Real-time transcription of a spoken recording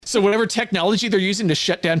So whatever technology they're using to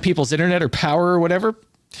shut down people's internet or power or whatever,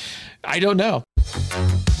 I don't know.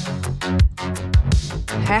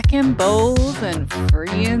 Hacking bowls and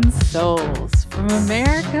freeing souls from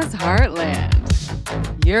America's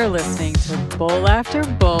heartland. You're listening to Bowl After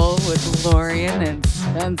Bowl with Lorian and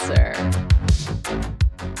Spencer.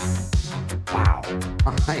 Wow,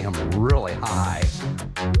 I am really high.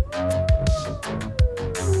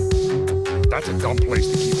 That's a dumb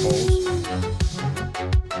place to keep bowls.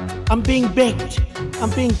 I'm being baked. I'm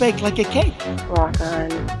being baked like a cake. Rock on.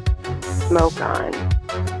 Smoke on.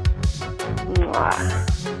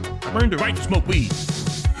 Mwah. I've earned the right to smoke weed.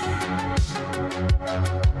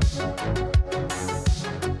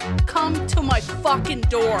 Come to my fucking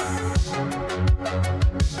door.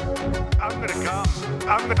 I'm gonna come.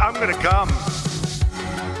 I'm gonna come.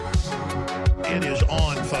 It is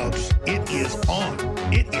on, folks. It is on.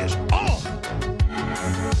 It is on.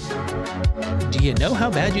 Do you know how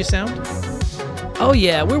bad you sound? Oh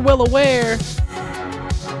yeah, we're well aware.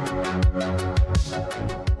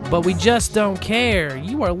 But we just don't care.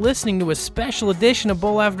 You are listening to a special edition of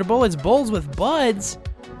Bowl After Bowl. It's Bowls with Buds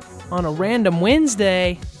on a random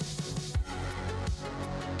Wednesday.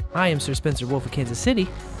 I am Sir Spencer Wolf of Kansas City.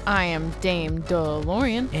 I am Dame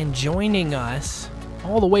DeLorean. And joining us,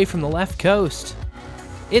 all the way from the left coast,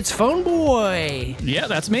 it's PhoneBoy. Yeah,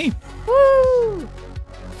 that's me. Woo!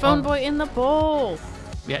 PhoneBoy in the bowl.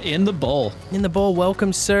 Yeah, in the bowl. In the bowl,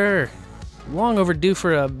 welcome, sir. Long overdue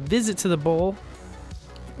for a visit to the bowl.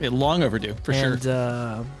 Yeah, long overdue, for sure.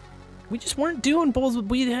 And we just weren't doing bowls.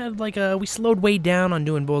 We had we slowed way down on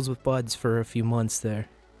doing bowls with buds for a few months there.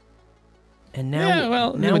 And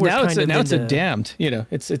now, now it's a damned. You know,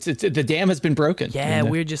 it's the dam has been broken. Yeah,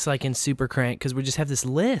 we're just like in super crank because we just have this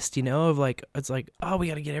list, you know, of like it's like, oh, we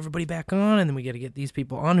got to get everybody back on, and then we got to get these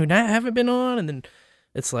people on who haven't been on, and then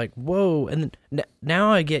it's like, whoa, and then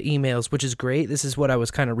now I get emails, which is great. This is what I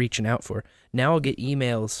was kind of reaching out for. Now I'll get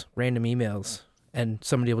emails, random emails, and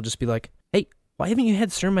somebody will just be like, hey, why haven't you had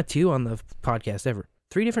Surma 2 on the podcast ever?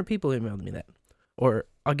 3 different people emailed me that. Or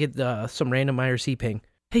I'll get some random IRC ping.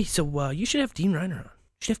 Hey, so you should have Dean Reiner on.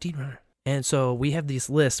 You should have Dean Reiner. And so we have these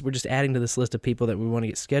lists. We're just adding to this list of people that we want to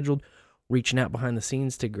get scheduled, reaching out behind the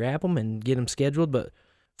scenes to grab them and get them scheduled. But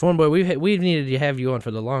PhoneBoy, we've needed to have you on for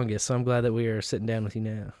the longest, so I'm glad that we are sitting down with you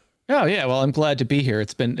now. Oh yeah, well I'm glad to be here.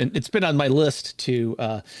 It's been on my list to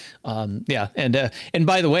and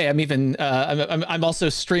by the way, I'm also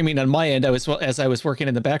streaming on my end. As I was working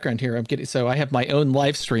in the background here, I have my own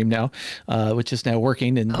live stream now, which is now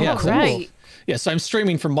working. And right. Yes, I'm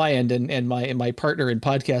streaming from my end, and my partner in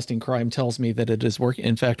podcasting crime tells me that it is working.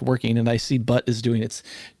 In fact, working, and I see Butt is doing its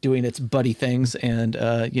buddy things, and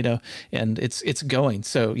and it's going.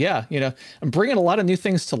 So yeah, I'm bringing a lot of new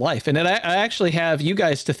things to life, and I actually have you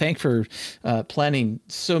guys to thank for planting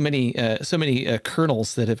so many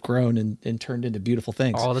kernels that have grown and turned into beautiful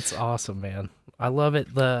things. Oh, that's awesome, man! I love it.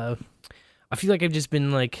 I feel like I've just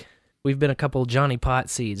been we've been a couple Johnny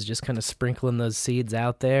Pot seeds, just kind of sprinkling those seeds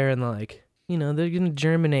out there, and they're going to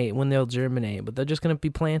germinate when they'll germinate, but they're just going to be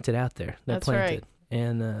planted out there. They're That's planted. Right.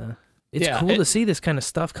 And it's cool to see this kind of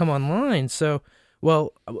stuff come online. So,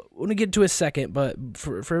 well, I want to get to a second, but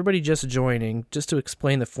for everybody just joining, just to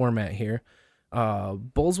explain the format here,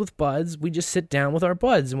 Bowls with Buds, we just sit down with our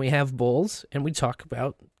buds, and we have bowls, and we talk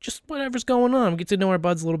about just whatever's going on. We get to know our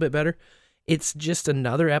buds a little bit better. It's just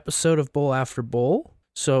another episode of Bowl After Bowl.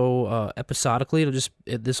 So, episodically,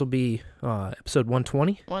 this will be episode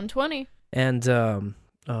 120. 120. And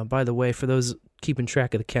by the way, for those keeping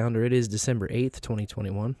track of the calendar, it is December 8th,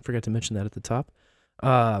 2021. Forgot to mention that at the top.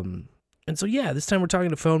 And so, yeah, this time we're talking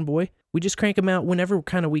to PhoneBoy. We just crank them out whenever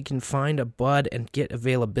kind of we can find a bud and get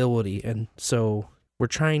availability. And so we're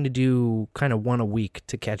trying to do kind of one a week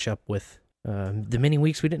to catch up with the many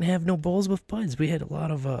weeks we didn't have no bowls with buds. We had a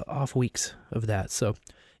lot of off weeks of that. So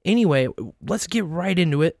anyway, let's get right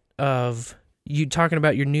into it of you talking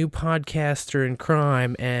about your new podcaster in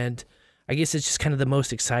crime, and I guess it's just kind of the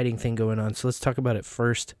most exciting thing going on. So let's talk about it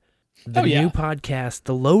first. The new podcast,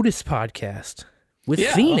 the Lotus Podcast with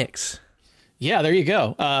Phoenix. Yeah, there you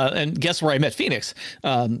go. And guess where I met Phoenix?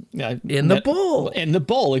 In the bowl. In the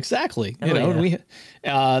bowl, exactly. And we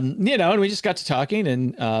just got to talking,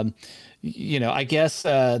 and I guess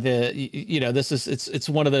it's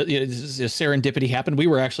one of the serendipity happened. We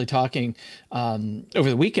were actually talking over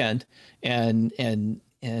the weekend, and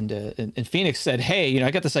Phoenix said, "Hey,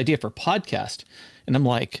 I got this idea for a podcast," and I'm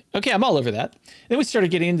like, "Okay, I'm all over that." And then we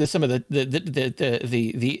started getting into some of the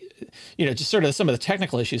just sort of some of the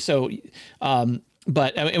technical issues. So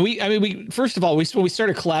but we first of all, when we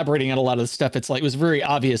started collaborating on a lot of the stuff, it's like it was very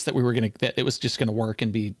obvious that that it was just going to work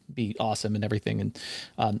and be awesome and everything. And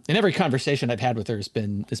every conversation I've had with her has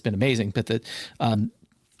been amazing.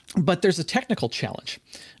 But there's a technical challenge.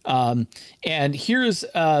 And here's,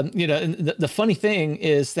 and the funny thing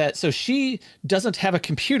is that, so she doesn't have a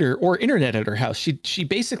computer or internet at her house. She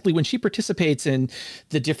basically, when she participates in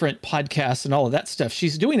the different podcasts and all of that stuff,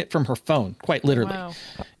 she's doing it from her phone, quite literally. Wow.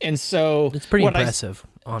 And so It's pretty impressive,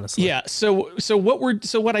 honestly. Yeah. So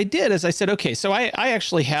what I did is I said, okay, so I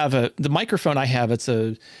actually have the microphone I have. It's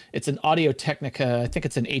an Audio Technica. I think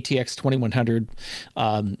it's an ATX 2100.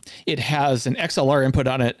 It has an XLR input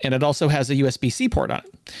on it, and it also has a USB-C port on it.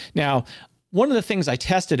 Now, one of the things I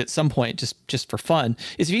tested at some point, just for fun,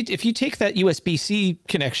 is if you take that USB-C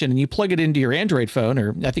connection and you plug it into your Android phone,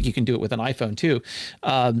 or I think you can do it with an iPhone too.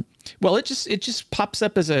 Well, it just pops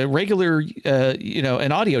up as a regular,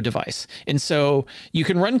 an audio device, and so you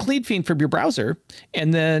can run CleanFeed from your browser,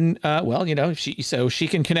 and then, she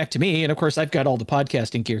can connect to me, and of course I've got all the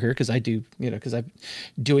podcasting gear here because I'm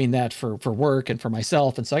doing that for work and for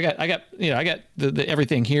myself, and so I got the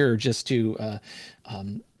everything here just to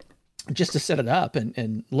set it up,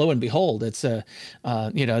 and lo and behold, it's and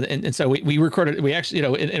so we recorded. We actually,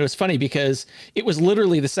 and it was funny because it was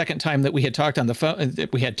literally the second time that we had talked on the phone.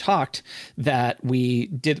 That we had talked that we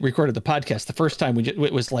recorded the podcast. The first time it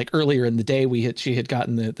was like earlier in the day. She had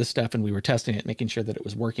gotten the stuff, and we were testing it, making sure that it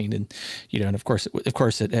was working, and and of course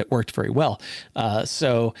it worked very well. We're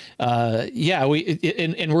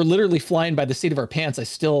literally flying by the seat of our pants. I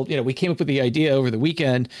still, we came up with the idea over the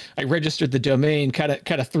weekend. I registered the domain, kind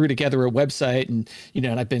of threw together a website, and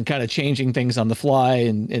and I've been kind of changing things on the fly,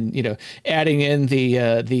 and adding in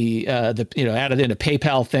added in a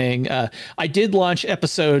PayPal thing. I did launch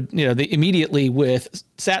episode immediately with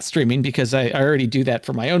sat streaming because I already do that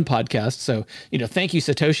for my own podcast. So thank you,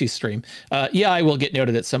 Satoshi Stream. I will get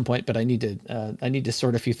noted at some point, but I need to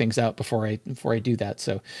sort a few things out before I do that.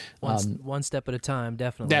 So one step at a time,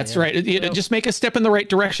 definitely. That's right. Just make a step in the right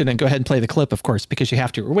direction and go ahead and play the clip, of course, because you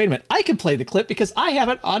have to. Or wait a minute, I can play the clip because I have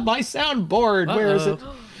it on my soundboard. Uh-oh. Where is it?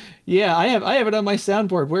 Yeah, I have it on my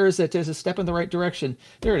soundboard. Where is it? There's a step in the right direction.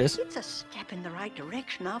 There it is. It's a step in the right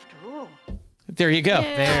direction after all. There you go.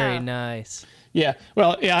 Yeah. Very nice. Yeah.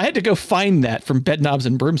 Well, I had to go find that from Bed Knobs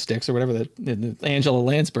and Broomsticks or whatever the Angela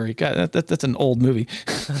Lansbury. God, that's an old movie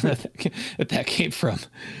that came from.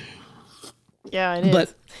 Yeah, it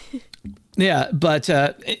is. But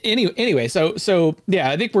anyway, so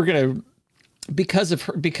yeah, I think we're gonna, because of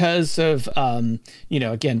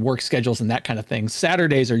again, work schedules and that kind of thing.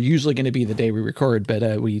 Saturdays are usually going to be the day we record,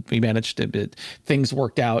 but we managed to, things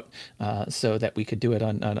worked out so that we could do it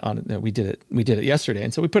on we did it yesterday,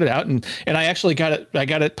 and so we put it out, and I actually got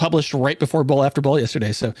it published right before Bowl After Bowl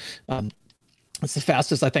yesterday. So it's the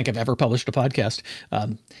fastest I think I've ever published a podcast.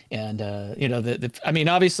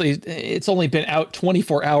 Obviously it's only been out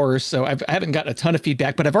 24 hours, so I haven't gotten a ton of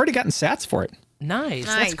feedback, but I've already gotten sats for it. Nice.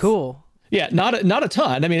 That's cool. Yeah, not a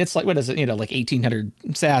ton. I mean, it's like, what is it? Like 1,800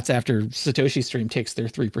 sats after Satoshi Stream takes their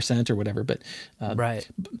 3% or whatever. But right.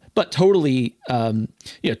 But totally,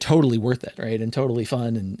 totally worth it, right? And totally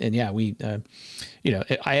fun. And yeah, we,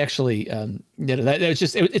 I actually, that it's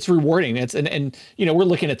just it's rewarding. It's and we're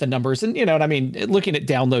looking at the numbers, and looking at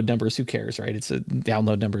download numbers. Who cares, right? It's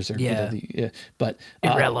download numbers are but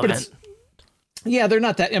irrelevant. Yeah, they're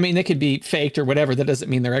not that. I mean, they could be faked or whatever. That doesn't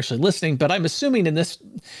mean they're actually listening. But I'm assuming in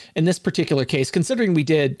this particular case, considering we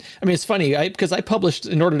did, I mean, it's funny because I published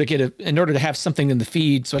in order to have something in the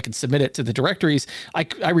feed so I could submit it to the directories.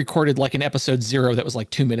 I recorded like an episode 0 that was like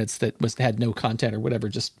 2 minutes that had no content or whatever,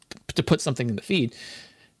 just to put something in the feed.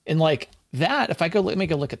 And like that, if I let me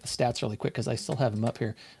go look at the stats really quick because I still have them up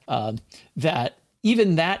here. That.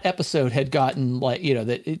 Even that episode had gotten like,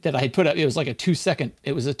 that I had put up, it was like a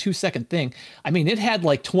 2-second thing. I mean, it had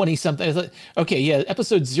like 20 something. Like, okay. Yeah.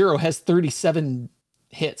 Episode 0 has 37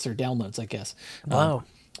 hits or downloads, I guess. Wow.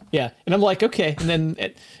 Yeah. And I'm like, okay. And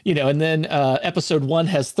then, episode 1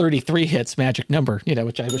 has 33 hits, magic number,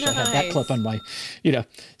 which I wish I had that clip on my,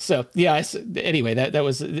 so yeah. Anyway, that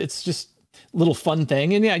was, it's just a little fun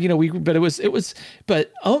thing. And yeah,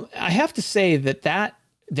 but I have to say that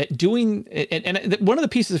doing and one of the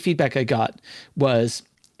pieces of feedback I got was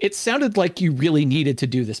it sounded like you really needed to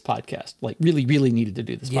do this podcast, like really, really needed to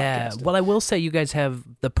do this podcast. Yeah. Well, I will say you guys have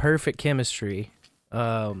the perfect chemistry.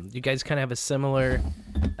 You guys kind of have a similar,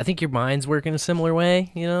 I think your minds work in a similar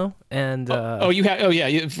way, and,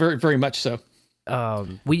 yeah, very, very much so.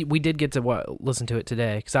 We did get to listen to it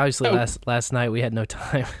today because obviously last night we had no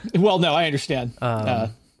time. Well, no, I understand.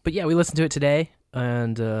 But yeah, we listened to it today,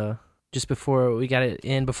 and just before we got it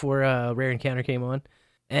in, before Rare Encounter came on.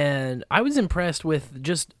 And I was impressed with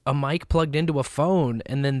just a mic plugged into a phone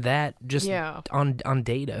and then that just on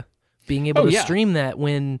data. Being able to stream that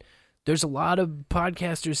when there's a lot of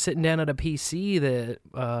podcasters sitting down at a PC that,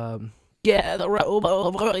 the robo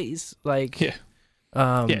voice. Exactly.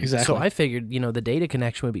 So I figured, the data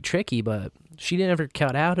connection would be tricky, but she didn't ever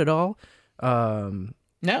cut out at all.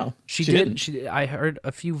 No, she didn't. I heard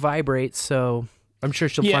a few vibrates, so I'm sure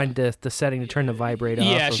she'll find the setting to turn the vibrate off.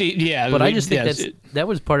 But I just think that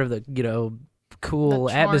was part of the cool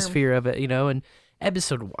atmosphere of it, and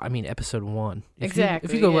episode 1.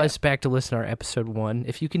 If you go back to listen to our episode 1,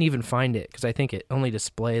 if you can even find it, because I think it only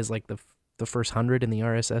displays like the first 100 in the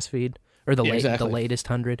RSS feed or the latest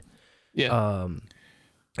 100. Yeah.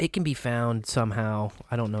 It can be found somehow.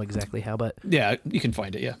 I don't know exactly how, but yeah, you can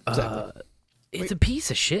find it. Yeah, exactly. It's a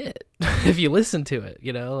piece of shit if you listen to it,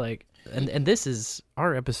 And this is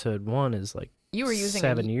our episode 1 is like you were using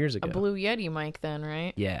 7 years ago. A Blue Yeti mic then,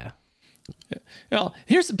 right? Yeah. Well,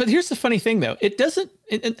 here's the funny thing though. It doesn't.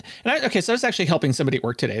 So I was actually helping somebody at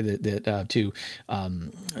work today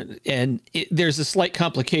there's a slight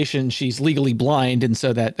complication. She's legally blind, and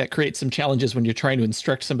so that creates some challenges when you're trying to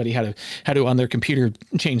instruct somebody how to on their computer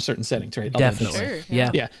change certain settings, right? Definitely. Sure.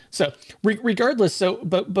 Yeah. So regardless,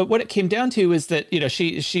 but what it came down to is that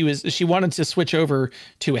she wanted to switch over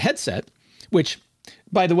to a headset, which.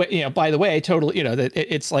 By the way, totally, that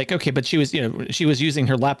it's like, okay, but she was using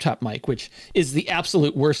her laptop mic, which is the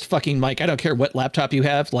absolute worst fucking mic. I don't care what laptop you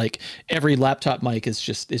have. Like every laptop mic is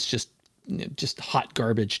just hot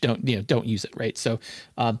garbage. Don't use it. Right. So,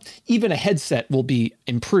 even a headset will be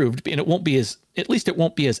improved and it won't be as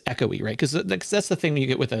echoey. Right. Cause that's the thing you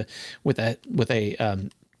get with with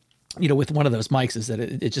one of those mics is that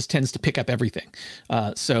it just tends to pick up everything.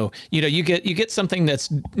 So, you get something that's,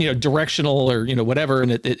 directional or, whatever.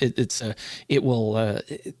 And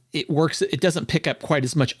it works. It doesn't pick up quite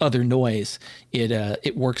as much other noise.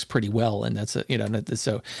 It works pretty well. And that's this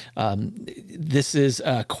is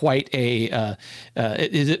quite a,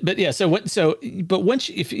 but once,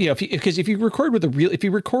 if you record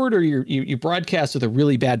or you broadcast with a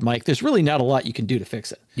really bad mic, there's really not a lot you can do to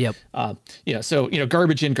fix it. Yep. So,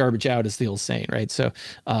 garbage in, garbage out is the old saying, right? So,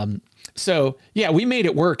 we made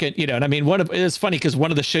it work. And, and I mean, it's funny because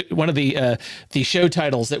one of the show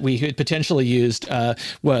titles that we had potentially used,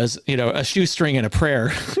 was, a shoestring and a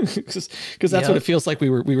prayer, because that's what it feels like we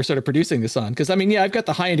were sort of producing this on. Cause I mean, I've got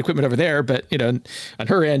the high end equipment over there, but, on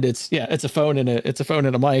her end, it's a phone and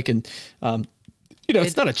a mic. And,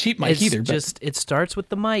 it's not a cheap mic either. But it starts with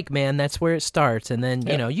the mic, man. That's where it starts. And then,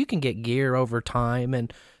 you can get gear over time,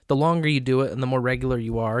 and the longer you do it and the more regular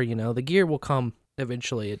you are, the gear will come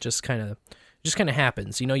eventually. It just kind of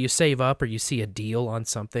happens. You save up, or you see a deal on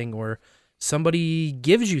something, or somebody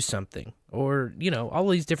gives you something, or, all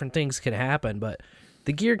these different things can happen, but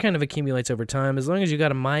the gear kind of accumulates over time. As long as you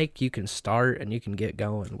got a mic, you can start and you can get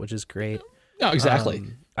going, which is great. Oh, exactly.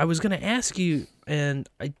 I was going to ask you, and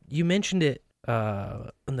you mentioned it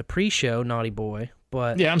in the pre-show, Naughty Boy,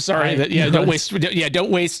 but I'm sorry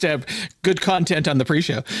don't waste good content on the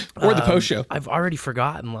pre-show or the post-show. I've already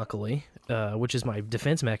forgotten, luckily, which is my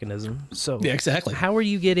defense mechanism. So yeah, exactly. How are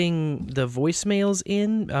you getting the voicemails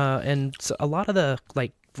in? And so a lot of the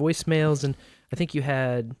voicemails, and I think you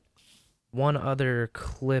had one other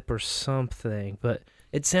clip or something, but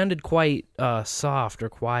it sounded quite soft or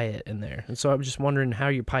quiet in there, and so I was just wondering how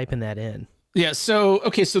you're piping that in. Yeah. So the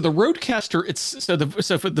Rodecaster.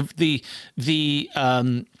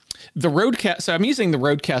 The Rodecaster. So I'm using the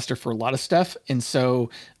Rodecaster for a lot of stuff, and so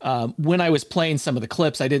when I was playing some of the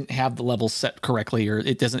clips, I didn't have the levels set correctly, or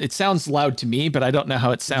it doesn't. It sounds loud to me, but I don't know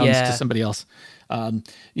how it sounds to somebody else.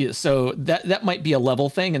 So that might be a level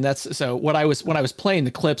thing, and that's so when I was playing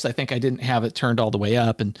the clips, I think I didn't have it turned all the way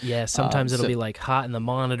up, and sometimes it'll be like hot in the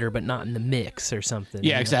monitor but not in the mix or something.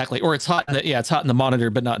 Yeah, exactly. Or it's hot in the monitor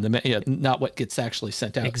but not in the not what gets actually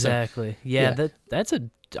sent out. Exactly. So, that's a.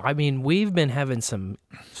 I mean, we've been having some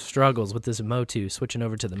struggles with this Motu, switching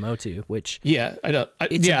over to the Motu, which I know.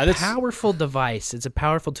 It's a powerful device. It's a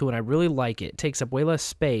powerful tool, and I really like it. It takes up way less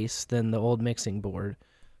space than the old mixing board,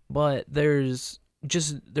 but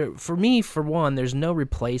for me, for one, there's no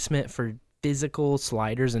replacement for physical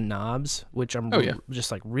sliders and knobs, which I'm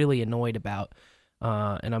just really annoyed about.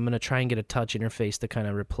 And I'm going to try and get a touch interface to kind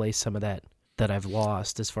of replace some of that I've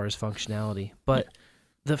lost as far as functionality. But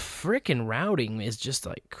the frickin' routing is just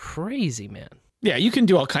crazy, man. Yeah, you can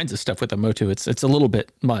do all kinds of stuff with the Motu. It's a little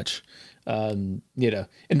bit much. You know,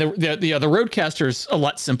 and the Rodecaster's a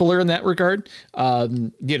lot simpler in that regard.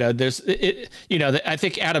 You know, I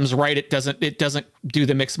think Adam's right. It doesn't do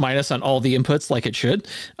the mix minus on all the inputs like it should.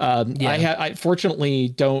 I fortunately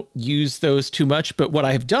don't use those too much, but what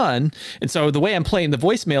I've done, and so the way I'm playing the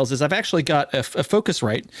voicemails is I've actually got a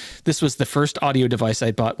Focusrite. This was the first audio device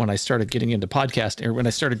I bought when I started getting into podcasting, or when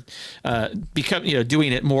I started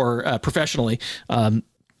doing it more professionally.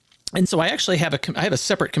 And so I actually have a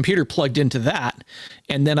separate computer plugged into that,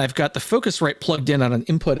 and then I've got the Focusrite plugged in on an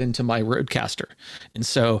input into my Rodecaster, and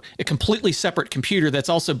so a completely separate computer that's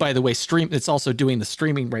also, by the way, it's also doing the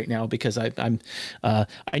streaming right now because I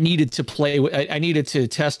needed to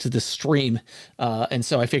test the stream, and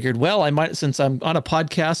so I figured, well, I might, since I'm on a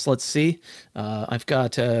podcast, let's see, I've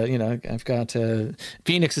got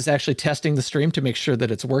Phoenix is actually testing the stream to make sure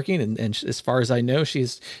that it's working, and as far as I know, she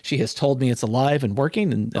has told me it's alive and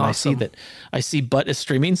working, and awesome. I see Butt is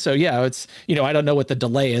streaming. So yeah, it's, I don't know what the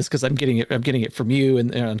delay is because I'm getting it from you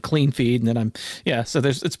and on clean feed. And then so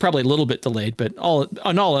it's probably a little bit delayed, but all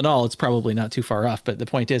in all, it's probably not too far off. But the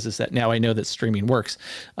point is that now I know that streaming works.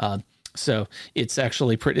 So it's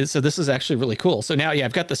actually pretty, so this is actually really cool. So now,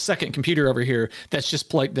 I've got the second computer over here that's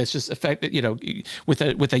just affected, with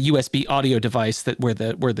a USB audio device where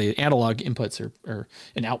the analog inputs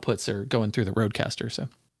and outputs are going through the Rodecaster. So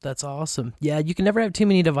that's awesome. Yeah, you can never have too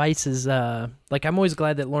many devices. Like, I'm always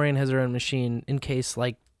glad that Lorian has her own machine in case,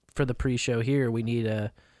 like, for the pre-show here, we need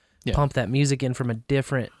to pump that music in from a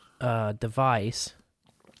different device.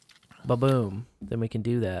 Ba-boom. Then we can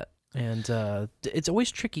do that. And it's always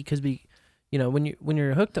tricky because when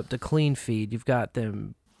you're hooked up to clean feed, you've got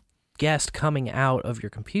them guests coming out of your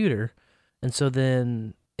computer, and so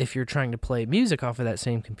then if you're trying to play music off of that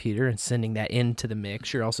same computer and sending that into the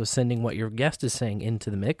mix, you're also sending what your guest is saying into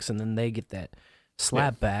the mix, and then they get that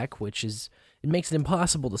slap back, which it makes it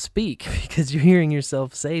impossible to speak because you're hearing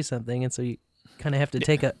yourself say something, and so you kind of have to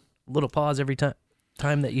take a little pause every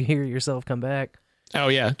time that you hear yourself come back. Oh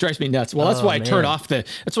yeah, it drives me nuts. Well, that's why I turn off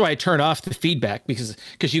the feedback because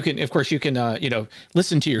you can, of course,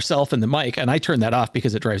 listen to yourself in the mic, and I turn that off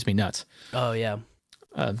because it drives me nuts. Oh yeah.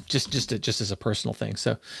 Just as a personal thing.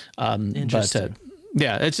 So, interesting.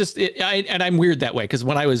 It's just, and I'm weird that way. Cause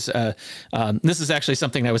when I was, this is actually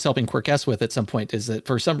something I was helping Quirk S with at some point, is that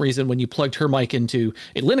for some reason, when you plugged her mic into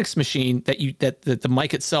a Linux machine, that the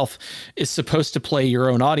mic itself is supposed to play your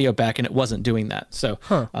own audio back, and it wasn't doing that. So,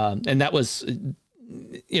 and that was,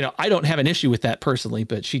 I don't have an issue with that personally,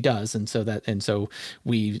 but she does. And so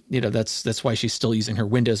we, that's why she's still using her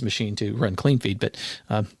Windows machine to run clean feed.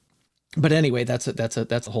 But anyway, that's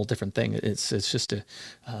a whole different thing. It's just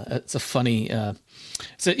it's a funny,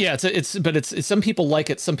 it's some people like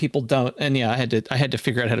it, some people don't. And I had to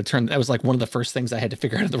figure out how to turn, that was like one of the first things I had to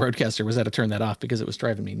figure out on the Rodecaster was how to turn that off because it was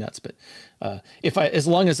driving me nuts. But as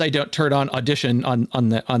long as I don't turn on Audition on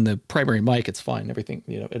the primary mic, it's fine. Everything,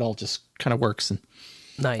 it all just kind of works, and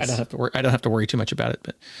nice. I don't have to worry too much about it,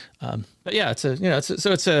 but yeah, so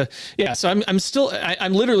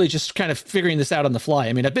I'm literally just kind of figuring this out on the fly.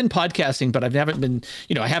 I mean, I've been podcasting, but I haven't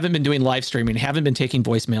been doing live streaming, haven't been taking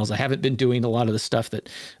voicemails. I haven't been doing a lot of the stuff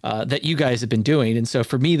that you guys have been doing. And so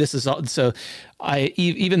for me, this is all, so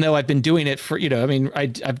even though I've been doing it for,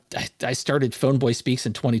 I started PhoneBoy Speaks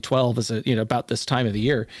in 2012 as about this time of the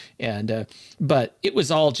year. And, but it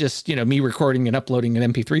was all just, me recording and uploading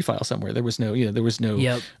an MP3 file somewhere. There was no, there was no,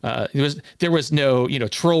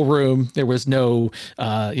 troll room. There was no,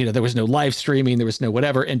 there was no live streaming. There was no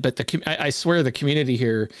whatever. But I swear the community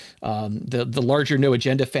here, the larger No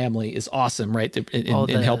Agenda family is awesome, right?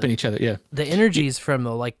 In helping each other. Yeah. The energies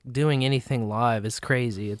from doing anything live is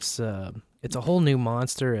crazy. It's a whole new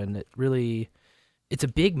monster, and it's a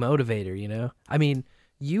big motivator, I mean,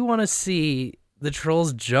 you want to see the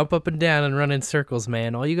trolls jump up and down and run in circles,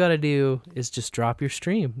 man. All you got to do is just drop your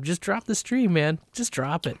stream. Just drop the stream, man. Just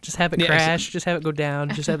drop it. Just have it crash. Just have it go down.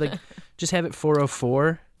 Just have it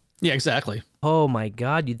 404. Yeah, exactly. Oh my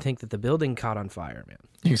God, you'd think that the building caught on fire, man.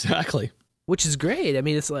 Exactly. Which is great. I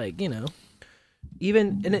mean, it's like,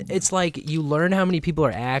 it's like you learn how many people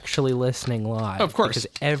are actually listening live. Of course. Because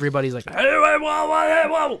everybody's like,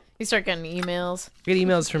 whoa. You start getting emails. I get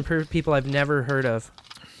emails from people I've never heard of.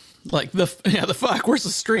 Like the fuck, where's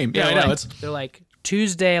the stream? Yeah, I know. They're like,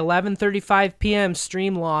 Tuesday, 11:35 p.m.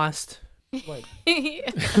 stream lost. Like,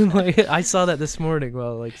 I saw that this morning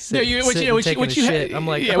while taking a shit. I'm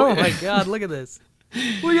like, oh my God, look at this.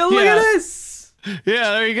 Look at this.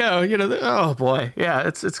 Yeah, there you go. Oh boy. Yeah,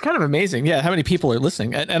 it's kind of amazing. Yeah, how many people are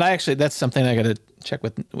listening? And I actually, that's something I got to check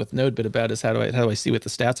with NodeBit about, is how do I see what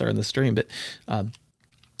the stats are in the stream.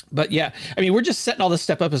 But yeah, I mean, we're just setting all this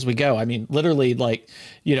stuff up as we go. I mean, literally, like,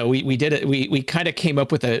 we did it. We kind of came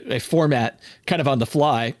up with a format kind of on the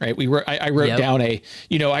fly, right? I wrote down I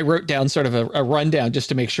wrote down sort of a rundown just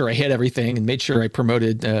to make sure I hit everything and made sure I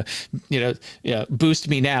promoted, Boost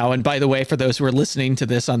Me Now. And by the way, for those who are listening to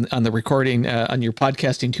this on the recording on your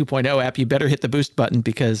podcasting 2.0 app, you better hit the boost button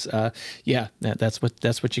because, that's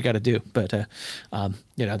what you got to do. But,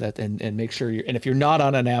 that and make sure and if you're not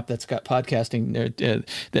on an app that's got podcasting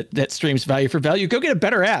that streams value for value, go get a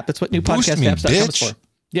better app. That's what new podcast apps is for.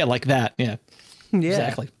 Yeah, like that. Yeah,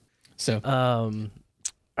 exactly. So,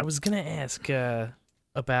 I was gonna ask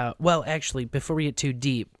about. Well, actually, before we get too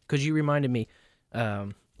deep, because you reminded me,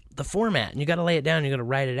 the format, and you got to lay it down. You got to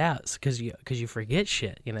write it out because you forget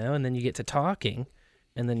shit, and then you get to talking,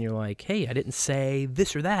 and then you're like, hey, I didn't say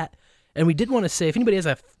this or that. And we did want to say, if anybody has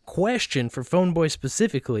a question for PhoneBoy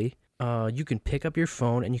specifically, you can pick up your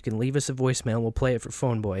phone and you can leave us a voicemail. We'll play it for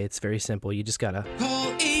PhoneBoy. It's very simple. You just gotta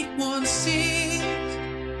call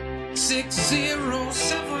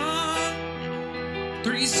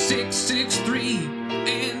 816-607-3663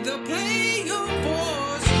 and they'll play your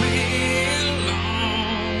voicemail on.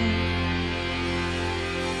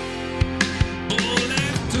 Bull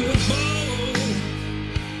after bull.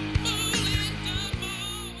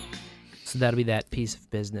 So that'll be that piece of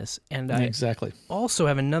business. And I exactly also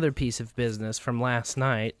have another piece of business from last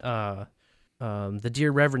night. The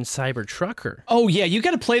Dear Reverend Cyber Trucker. Oh yeah, you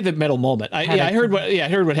got to play the metal moment. I heard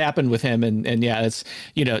what happened with him, and it's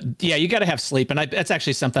you got to have sleep, and that's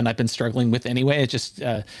actually something I've been struggling with anyway. It's just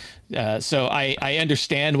so I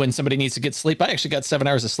understand when somebody needs to get sleep. I actually got 7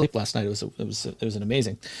 hours of sleep last night. It was an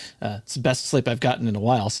amazing. It's the best sleep I've gotten in a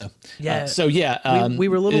while. So we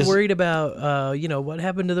were a little worried about what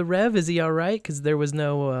happened to the Rev. Is he all right? Because there was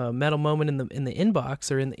no metal moment in the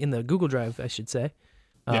inbox or in the Google Drive, I should say,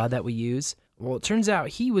 that we use. Well, it turns out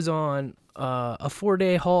he was on a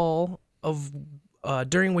 4-day haul of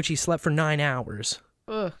during which he slept for 9 hours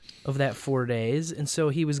of that 4 days, and so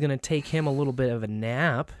he was going to take him a little bit of a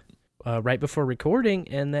nap right before recording,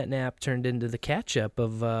 and that nap turned into the catch up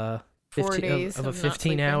of 4 days of a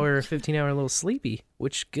 15-hour little sleepy,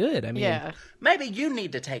 which good. I mean, maybe you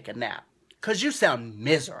need to take a nap because you sound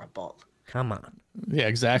miserable. Come on. Yeah,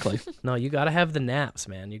 exactly. No, you got to have the naps,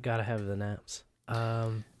 man. You got to have the naps.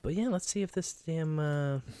 But yeah, let's see if this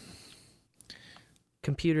damn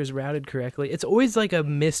computer's routed correctly. It's always like a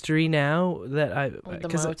mystery now that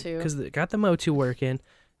because it got the Motu working,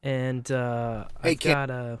 and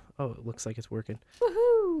it looks like it's working.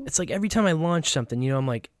 Woohoo! It's like every time I launch something, I'm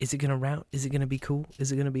like, is it gonna route? Is it gonna be cool?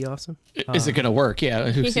 Is it gonna be awesome? Is it gonna work? Yeah,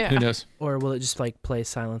 who knows? Or will it just like play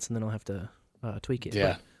silence and then I'll have to tweak it?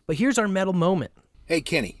 Yeah. But here's our metal moment. Hey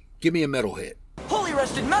Kenny, give me a metal hit. Holy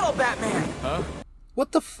rusted metal, Batman! Huh?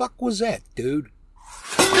 What the fuck was that, dude?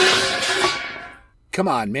 Come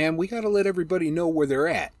on, man. We gotta let everybody know where they're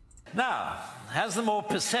at. Now, as the more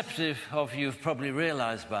perceptive of you've probably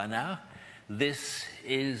realized by now, this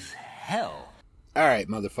is hell. All right,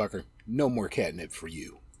 motherfucker. No more catnip for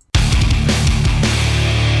you.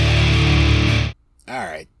 All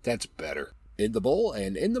right, that's better. In the bowl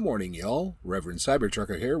and in the morning, y'all. Reverend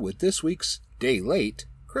Cybertrucker here with this week's Day Late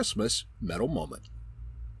Christmas Metal Moment.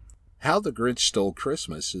 How the Grinch Stole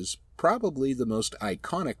Christmas is probably the most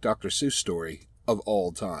iconic Dr. Seuss story of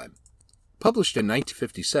all time. Published in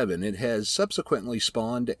 1957, it has subsequently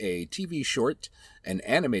spawned a TV short, an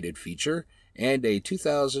animated feature, and a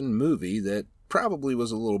 2000 movie that probably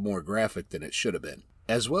was a little more graphic than it should have been,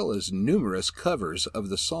 as well as numerous covers of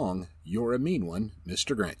the song You're a Mean One,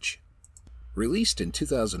 Mr. Grinch. Released in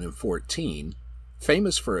 2014,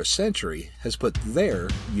 Famous for a Century has put their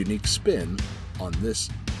unique spin on this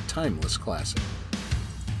timeless classic.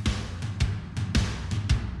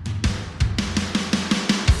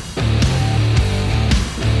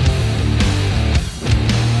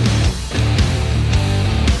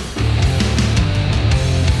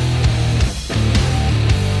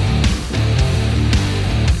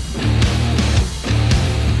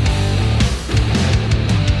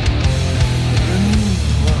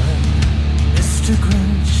 Mr.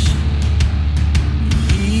 Grinch,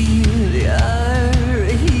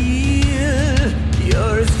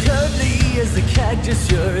 you're as cuddly as a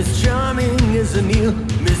cactus, you're as charming as a mule,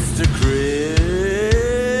 Mr. Grinch.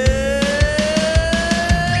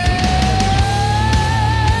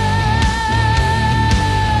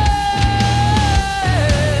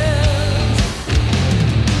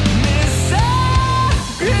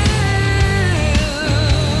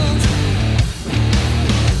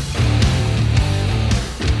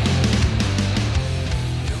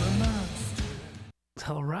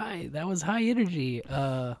 All right, that was high energy.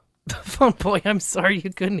 Phone Boy, I'm sorry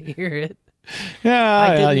you couldn't hear it.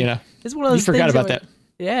 Yeah, you know. It's one of those you forgot things about like, that.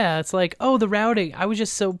 Yeah, it's like, oh, the routing. I was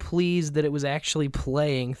just so pleased that it was actually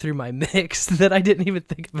playing through my mix that I didn't even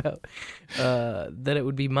think about that it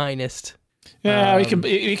would be minused. Yeah,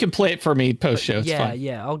 you can play it for me post show. Yeah,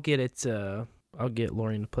 yeah, I'll get it. I'll get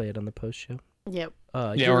Lauren to play it on the post show. Yep.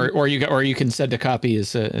 Yeah, or you can send a copy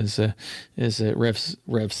as Rev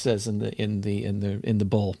says in the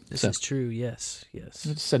bowl. This is true. Yes.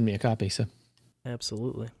 Send me a copy. So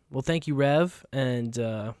absolutely. Well, thank you, Rev, and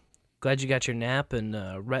glad you got your nap and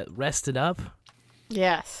rested up.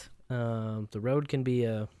 Yes. The road can be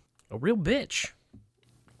a real bitch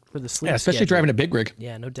for the sleep. Yeah, especially schedule. driving a big rig.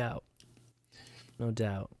 Yeah, no doubt.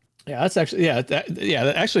 Yeah, that's actually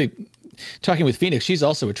actually talking with Phoenix. She's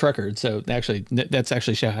also a trucker, so actually that's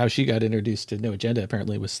actually how she got introduced to No Agenda.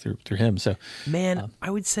 Apparently, was through him. So, man,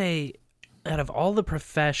 I would say out of all the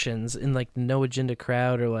professions in like the No Agenda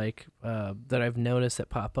crowd, or like that I've noticed that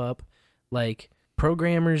pop up, like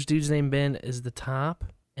programmers, dudes named Ben is the top,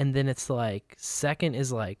 and then it's like second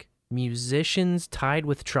is like musicians tied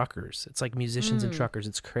with truckers. It's like musicians and truckers.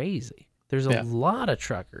 It's crazy. There's a lot of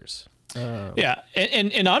truckers. Yeah,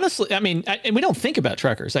 and honestly, I mean, and we don't think about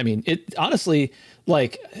truckers. I mean, it honestly,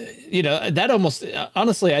 like, you know, that almost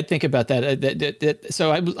honestly, I think about that.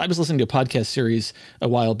 So I was listening to a podcast series a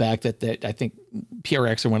while back that I think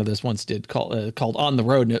PRX or one of those ones did called On the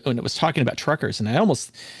Road, and it was talking about truckers. And I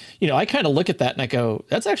almost, you know, I kind of look at that and I go,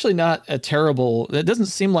 that's actually not a terrible. That doesn't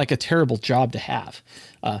seem like a terrible job to have.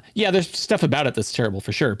 Yeah, there's stuff about it that's terrible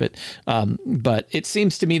for sure, but it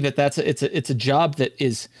seems to me that it's a job that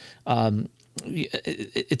is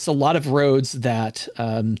it's a lot of roads that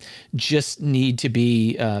just need to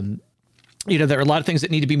be you know, there are a lot of things that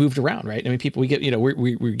need to be moved around, right? I mean, we get, you know,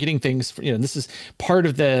 we're getting things, you know, and this is part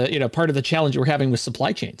of the challenge we're having with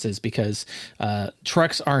supply chains is because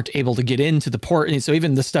trucks aren't able to get into the port. And so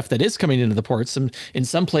even the stuff that is coming into the ports, in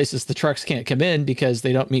some places the trucks can't come in because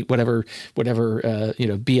they don't meet whatever you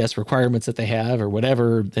know, BS requirements that they have or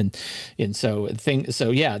whatever. And so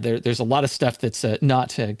yeah, there's a lot of stuff that's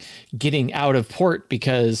not getting out of port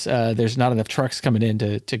because there's not enough trucks coming in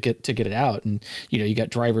to get it out. And, you know, you got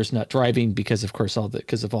drivers not driving because of course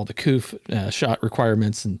because of all the COOF shot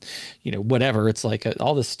requirements and, you know, whatever. It's like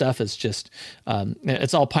all this stuff is just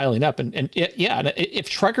it's all piling up and if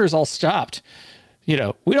truckers all stopped, you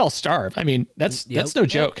know, we'd all starve. I mean, that's no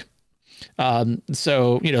joke.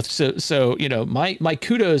 So you know, my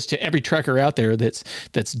kudos to every trucker out there that's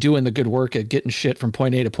doing the good work of getting shit from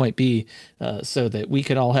point A to point B, so that we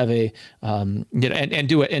can all have a you know, and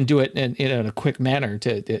do it in a quick manner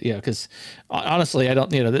to you know, because honestly, I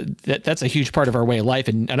don't, you know, that's a huge part of our way of life,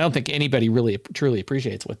 and I don't think anybody really truly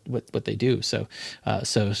appreciates what they do. So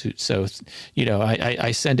you know,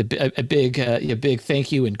 I send a big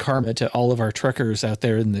thank you and karma to all of our truckers out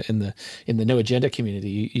there in the No Agenda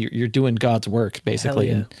community. You're doing God's work, basically.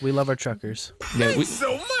 Hell yeah. And we love our truckers. Thanks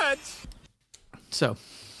so much. So,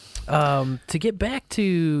 to get back to,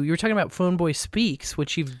 you were talking about PhoneBoy Speaks,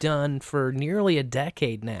 which you've done for nearly a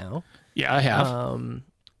decade now. Yeah, I have.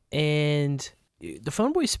 And the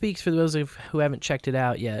PhoneBoy Speaks, for those who haven't checked it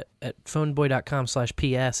out yet, at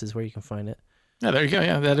phoneboy.com/ps is where you can find it. Yeah, there you go.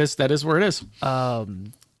 Yeah, that is where it is.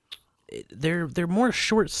 They're more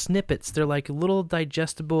short snippets. They're like little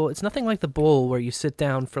digestible. It's nothing like the Bull where you sit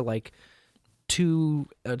down for like 2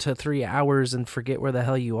 to 3 hours and forget where the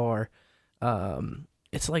hell you are.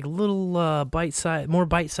 It's like little more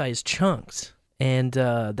bite-sized chunks, and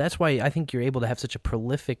that's why I think you're able to have such a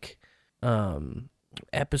prolific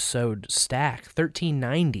episode stack.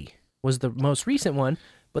 1390 was the most recent one,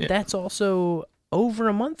 but that's also over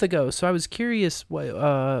a month ago. So I was curious,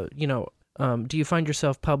 you know. Do you find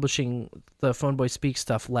yourself publishing the PhoneBoy Speak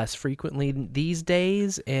stuff less frequently these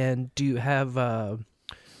days? And do you have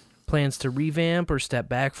plans to revamp or step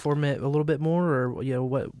back from it a little bit more, or you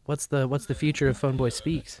know what's the future of PhoneBoy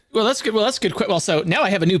Speaks? Well, that's good. Well, so now I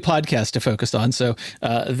have a new podcast to focus on. So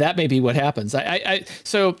that may be what happens.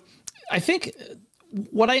 So I think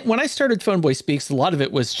when I started PhoneBoy Speaks, a lot of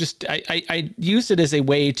it was just I used it as a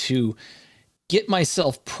way to get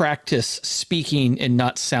myself practice speaking and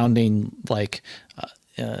not sounding like,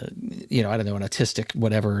 you know, I don't know, an autistic,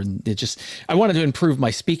 whatever. And I wanted to improve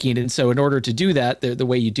my speaking. And so in order to do that, the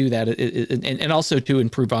way you do that, and also to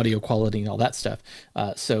improve audio quality and all that stuff.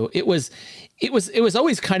 So it was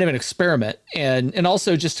always kind of an experiment and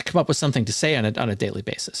also just to come up with something to say on a daily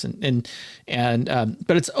basis.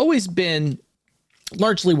 But it's always been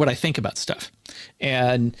largely what I think about stuff.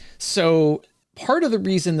 And so part of the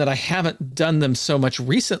reason that I haven't done them so much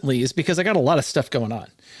recently is because I got a lot of stuff going on.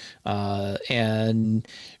 And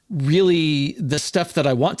really the stuff that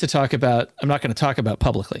I want to talk about, I'm not going to talk about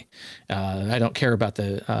publicly. I don't care about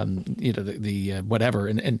the, the whatever.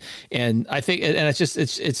 And I think, and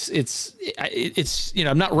it's,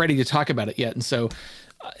 I'm not ready to talk about it yet. And so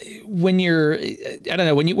when you're, I don't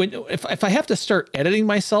know, if I have to start editing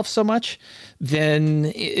myself so much,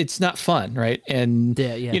 then it's not fun. Right. And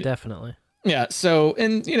yeah, definitely. Yeah. So,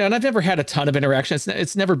 and I've never had a ton of interaction.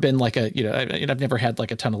 It's never been like I've never had like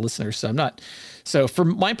a ton of listeners. So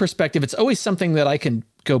from my perspective, it's always something that I can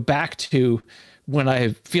go back to when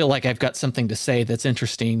I feel like I've got something to say that's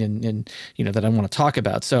interesting and that I want to talk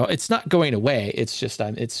about. So it's not going away. It's just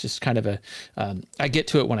kind of I get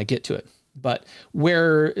to it when I get to it. But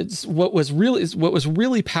what was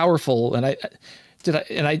really powerful, and I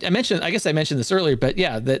mentioned, I guess I mentioned this earlier, but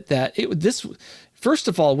yeah, first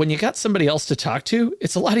of all, when you got somebody else to talk to,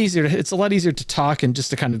 it's a lot easier to talk and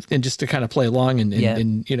just to kind of play along and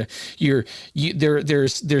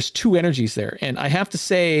there's two energies there. And I have to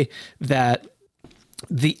say that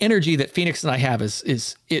the energy that Phoenix and I have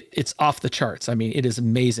it's off the charts. I mean, it is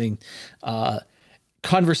amazing.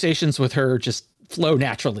 Conversations with her just flow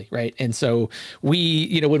naturally, right? And so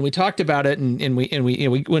we, when we talked about it, and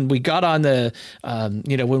when we got on the,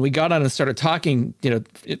 when we got on and started talking,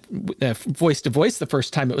 voice to voice the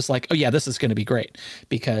first time, it was like, oh yeah, this is going to be great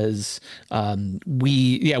because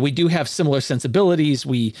we do have similar sensibilities.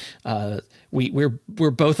 We're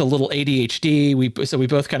both a little ADHD. So we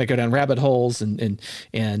both kind of go down rabbit holes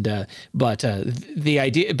but the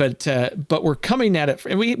idea, but we're coming at it,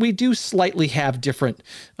 and we do slightly have different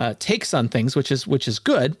takes on things, which is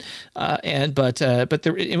good.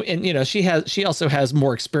 She also has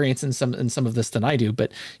more experience in some of this than I do,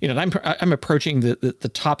 but I'm approaching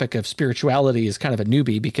the topic of spirituality as kind of a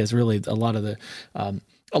newbie because really a lot of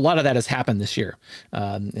that has happened this year,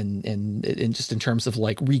 and just in terms of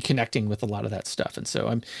like reconnecting with a lot of that stuff. And so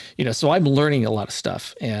I'm learning a lot of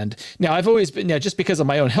stuff. And now I've always been, just because of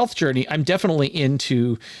my own health journey, I'm definitely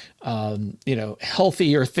into,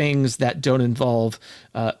 healthier things that don't involve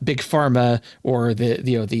big pharma or the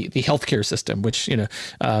healthcare system, which, the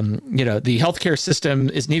healthcare system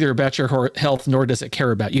is neither about your health nor does it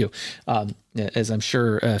care about you. As I'm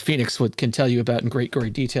sure Phoenix can tell you about in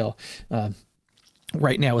great detail.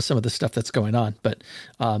 Right now with some of the stuff that's going on, but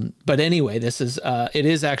anyway, it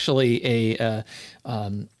is actually it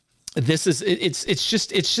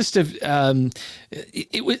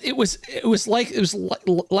was like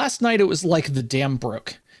last night. It was like the dam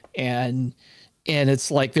broke, and it's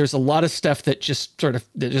like there's a lot of stuff that just sort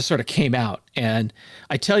of came out, and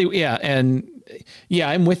I tell you, I'm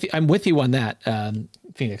with you on that.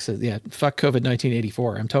 Phoenix says, yeah, fuck COVID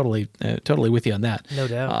 1984. I'm totally with you on that. No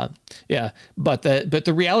doubt. But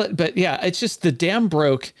the reality, it's just the dam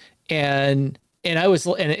broke, and I was,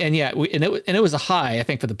 it was a high, I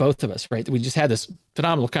think, for the both of us, right? We just had this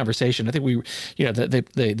phenomenal conversation. I think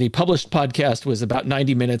the published podcast was about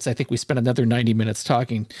 90 minutes. I think we spent another 90 minutes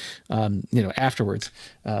talking, afterwards.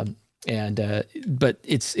 But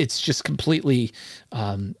it's just completely,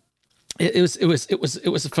 it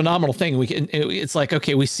was a phenomenal thing. It's like,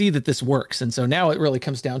 okay, we see that this works. And so now it really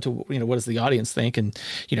comes down to, what does the audience think, and,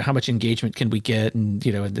 how much engagement can we get? And,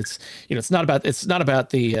 and it's not about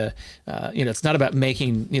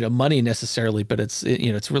making, money necessarily, but it's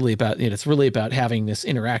really about having this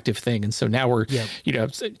interactive thing. And so now we're,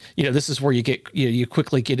 this is where you get, you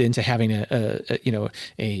quickly get into having an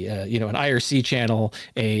IRC channel,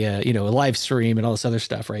 a live stream and all this other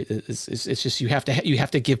stuff, right? It's just, you have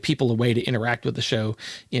to give people a way to interact with the show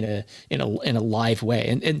in a live way,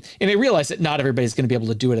 and I realize that not everybody's going to be able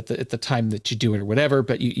to do it at the time that you do it or whatever,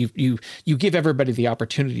 but you give everybody the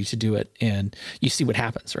opportunity to do it, and you see what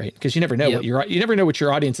happens, right? Because you never know what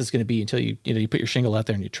your audience is going to be until you put your shingle out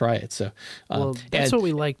there and you try it. So that's what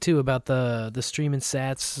we like too about the streaming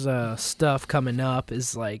sats stuff coming up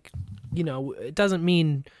is like, it doesn't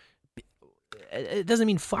mean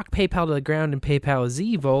fuck PayPal to the ground and PayPal is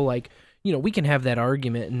evil. Like, we can have that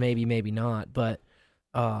argument and maybe not, but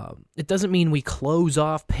it doesn't mean we close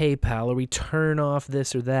off PayPal or we turn off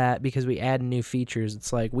this or that because we add new features.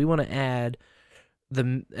 It's like we want to add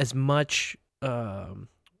as much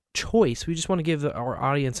choice. We just want to give our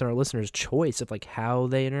audience and our listeners choice of like how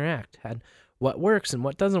they interact and what works and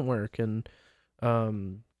what doesn't work. And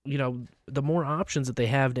the more options that they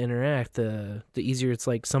have to interact, the easier it's.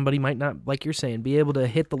 Like somebody might not, like you're saying, be able to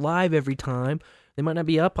hit the live every time. They might not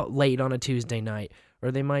be up late on a Tuesday night,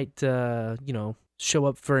 or they might, show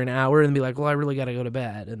up for an hour and be like, well, I really got to go to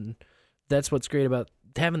bed. And that's what's great about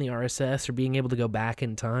having the RSS or being able to go back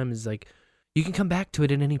in time is like, you can come back to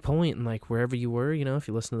it at any point and like wherever you were, if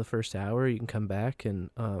you listen to the first hour, you can come back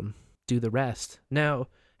and do the rest. Now,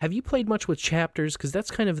 Have you played much with chapters? Because that's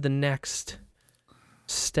kind of the next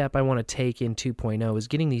step I want to take in 2.0 is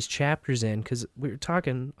getting these chapters in. Because I was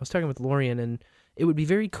talking with Lorian, and it would be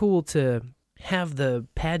very cool to have the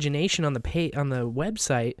pagination on the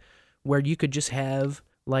website where you could just have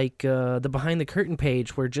like the behind the curtain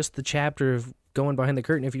page where just the chapter of going behind the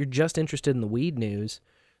curtain. If you're just interested in the weed news,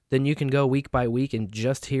 then you can go week by week and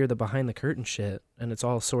just hear the behind the curtain shit, and it's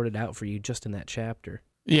all sorted out for you just in that chapter.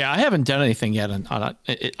 Yeah, I haven't done anything yet on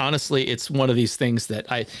it. Honestly, it's one of these things that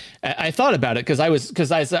I thought about it because I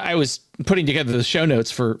was putting together the show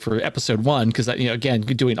notes for episode 1 because again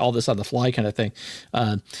doing all this on the fly kind of thing.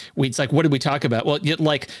 It's like, what did we talk about? Well,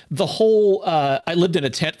 like the whole I lived in a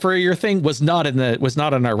tent for a year thing was not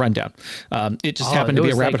on our rundown. It just happened to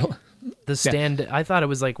be a rabbit hole. I thought it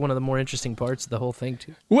was like one of the more interesting parts of the whole thing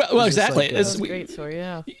too. Well, exactly. Like, it's a great story.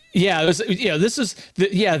 Yeah. Yeah, it was. This is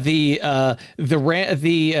the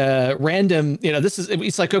random. This is.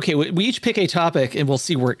 It's like, okay, we each pick a topic and we'll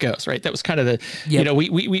see where it goes. Right. That was kind of the. Yep.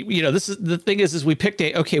 We this is the thing is we picked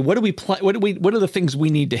okay, what do we what are the things we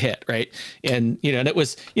need to hit, right? And and it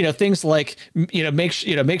was things like make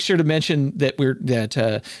sure to mention that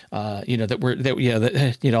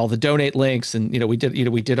all the donate links, and we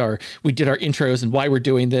did our intros and why we're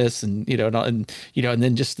doing this, and and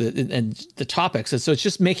then just the topics. And so it's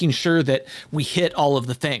just making sure that we hit all of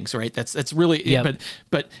the things, right? That's really, yep.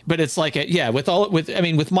 but it's like,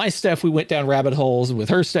 with my stuff, we went down rabbit holes, and with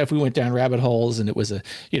her stuff, we went down rabbit holes, and it was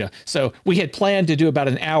so we had planned to do about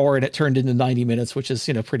an hour and it turned into 90 minutes, which is,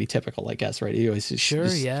 pretty typical, I guess, right? You always,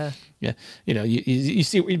 yeah. Yeah. You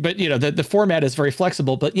see, but the format is very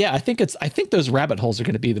flexible, but yeah, I think those rabbit holes are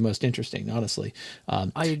going to be the most interesting, honestly.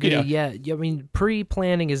 I agree. Yeah. I mean,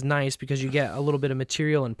 pre-planning is nice because you get a little bit of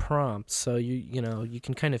material and prompts. So you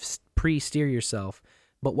can kind of pre-steer yourself,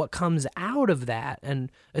 but what comes out of that, and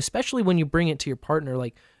especially when you bring it to your partner,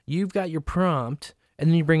 like you've got your prompt and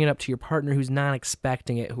then you bring it up to your partner who's not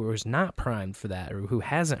expecting it, who is not primed for that, or who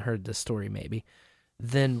hasn't heard the story maybe,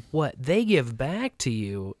 then what they give back to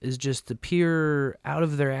you is just the pure out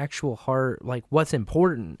of their actual heart, like what's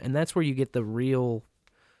important. And that's where you get the real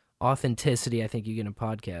authenticity I think you get in a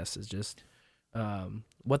podcast, is just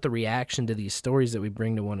what the reaction to these stories that we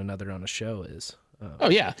bring to one another on a show is.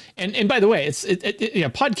 Oh yeah, and by the way,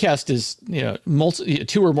 podcast is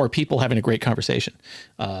two or more people having a great conversation,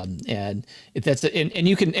 and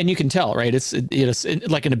you can tell, right? It's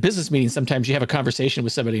like in a business meeting, sometimes you have a conversation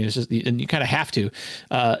with somebody and you kind of have to.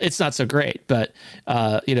 It's not so great, but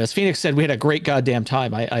as Phoenix said, we had a great goddamn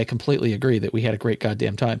time. I completely agree that we had a great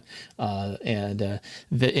goddamn time, and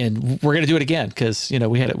we're gonna do it again because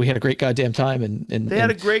we had a great goddamn time, and they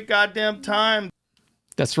had a great goddamn time.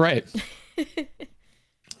 That's right.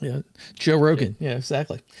 Yeah, Joe Rogan. Yeah,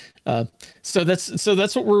 exactly. So that's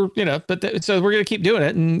what we're so we're gonna keep doing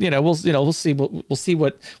it, and we'll see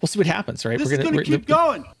what happens, right? We're gonna keep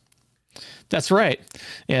going. That's right,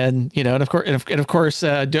 and of course,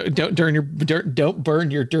 don't burn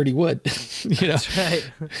your dirty wood. That's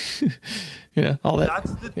right. All that.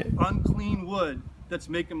 That's the unclean wood that's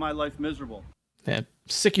making my life miserable. Yeah,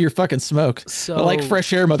 sick of your fucking smoke. So, I like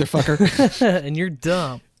fresh air, motherfucker. And you're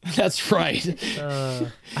dumb. That's right. I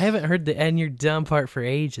haven't heard the "and you're dumb" part for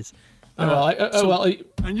ages. And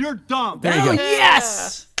you're dumb. There you go.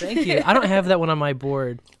 Yes. Thank you. I don't have that one on my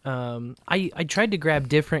board. I tried to grab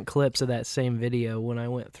different clips of that same video when I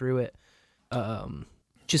went through it,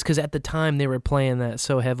 just because at the time they were playing that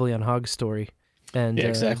so heavily on Hog Story. And yeah,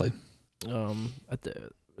 exactly.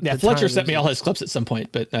 At Fletcher sent me all his clips at some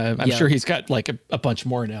point, but I'm sure he's got like a bunch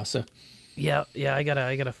more now. So yeah, I got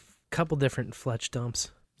a couple different Fletch dumps.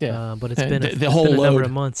 Yeah, but it's been the whole a number of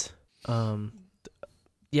months. I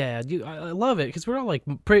love it because we're all like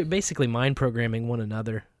basically mind programming one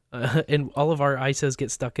another, and all of our ISOs get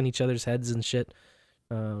stuck in each other's heads and shit.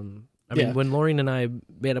 When Lauren and I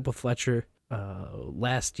made up with Fletcher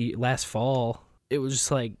last fall, it was just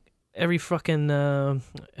like every fucking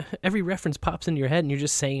every reference pops into your head, and you're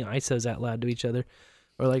just saying ISOs out loud to each other.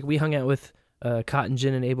 Or like we hung out with Cotton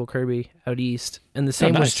Gin and Abel Kirby out east, and the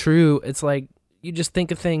same was true. It's like you just think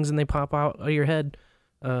of things and they pop out of your head.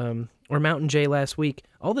 Or Mountain J last week,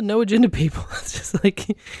 all the no agenda people, it's just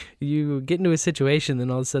like you get into a situation, then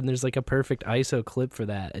all of a sudden there's like a perfect ISO clip for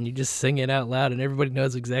that, and you just sing it out loud and everybody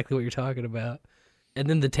knows exactly what you're talking about. And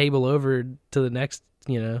then the table over to the next,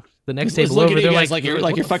 the next table over, they're like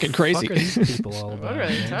you're fucking crazy. What are these people all about? What are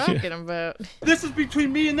they talking about? This is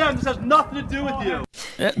between me and them. This has nothing to do with you.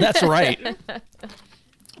 That's right.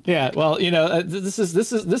 Yeah, well, this is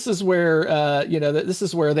where this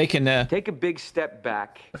is where they can take a big step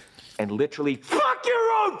back and literally fuck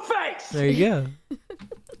your own face. There you go.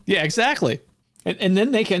 Yeah, exactly. and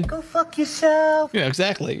then they can Go fuck yourself. Yeah,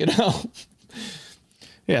 exactly.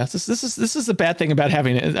 Yeah, this is the bad thing about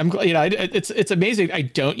having it. It's amazing. I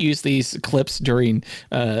don't use these clips during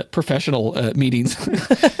professional meetings.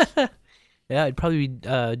 Yeah, it'd probably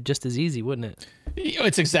be just as easy, wouldn't it?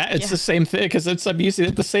 It's the same thing because I'm using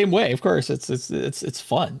it the same way. Of course, it's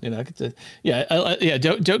fun. Don't give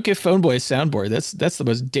PhoneBoy a soundboard. That's the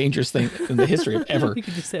most dangerous thing in the history of ever. We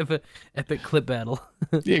could just have an epic clip battle.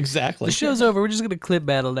 Exactly. The show's over. We're just gonna clip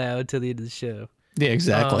battle now until the end of the show. Yeah,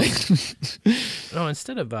 exactly. No,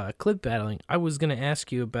 instead of clip battling, I was gonna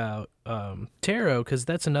ask you about tarot because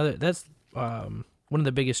that's one of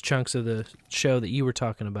the biggest chunks of the show that you were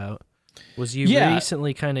talking about. Was you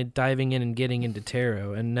recently kind of diving in and getting into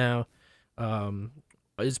tarot, and now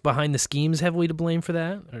is Behind the Schemes heavily to blame for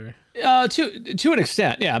that? Or to an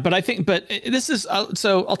extent, yeah. But I think, this is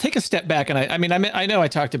so. I'll take a step back, and I know I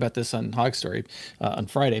talked about this on Hog Story on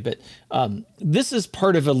Friday, but this is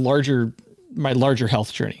part of my larger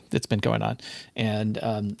health journey that's been going on,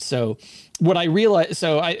 and so what I realized,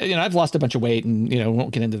 I've lost a bunch of weight, and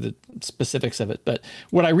won't get into the specifics of it, but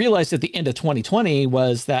what I realized at the end of 2020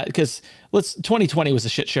 was that 2020 was a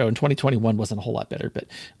shit show, and 2021 wasn't a whole lot better, but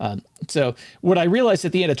so what I realized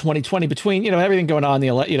at the end of 2020, between everything going on, the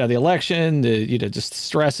election, just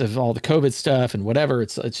stress of all the COVID stuff and whatever,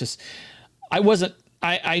 it's just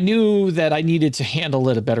I knew that I needed to handle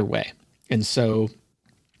it a better way, and so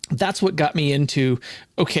that's what got me into,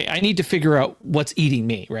 okay, I need to figure out what's eating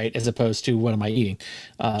me, right? As opposed to what am I eating?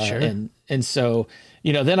 Sure. And so,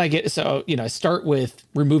 then I start with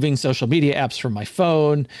removing social media apps from my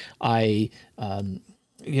phone. I, and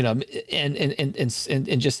getting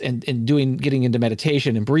into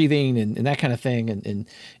meditation and breathing and that kind of thing.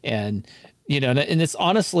 And it's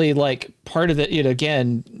honestly like part of the,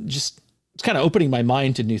 again, just, it's kind of opening my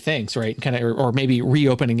mind to new things, right? Kind of, or maybe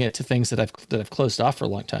reopening it to things that I've closed off for a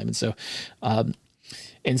long time. And so, and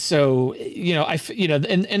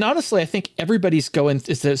honestly, I think everybody's going.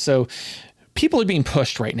 So people are being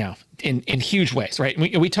pushed right now in huge ways, right?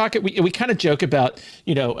 We kind of joke about,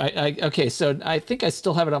 okay, so I think I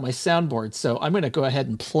still have it on my soundboard, so I'm going to go ahead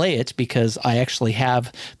and play it because I actually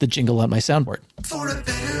have the jingle on my soundboard. For a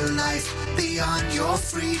better life beyond your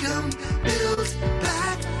freedom, build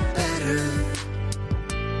back better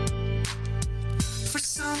for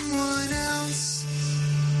someone else.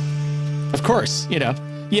 Of course,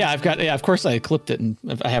 of course I clipped it and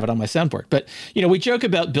I have it on my soundboard, but we joke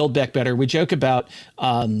about Build Back Better. We joke about,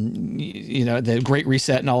 the Great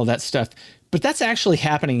Reset and all of that stuff, but that's actually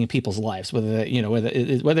happening in people's lives, whether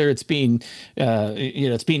it's being,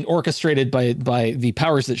 it's being orchestrated by the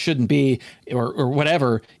powers that shouldn't be or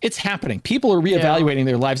whatever. It's happening. People are reevaluating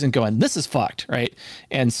their lives and going, this is fucked. Right.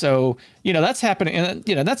 And so, that's happening. And,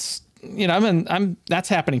 that's, that's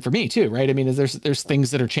happening for me too, right? I mean, there's things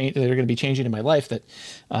that are going to be changing in my life that,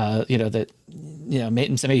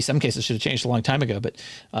 maybe some cases should have changed a long time ago, but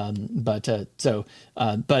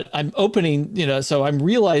I'm opening, so I'm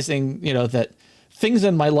realizing, that things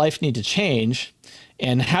in my life need to change,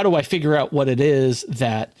 and how do I figure out what it is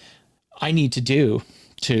that I need to do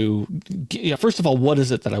to, first of all, what is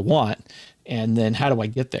it that I want? And then how do I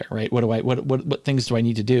get there? Right. What things do I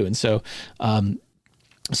need to do? And so,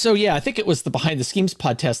 I think it was the Behind the Schemes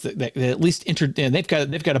podcast that at least entered, and they've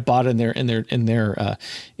got a bot in their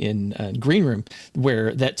green room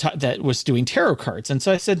where that was doing tarot cards, and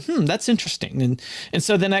so I said, that's interesting, and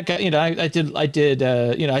so then I got, I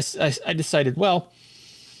decided, well,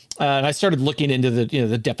 and I started looking into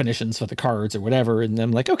the definitions for the cards or whatever, and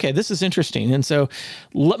I'm like, okay, this is interesting, and so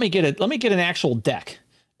let me get an actual deck.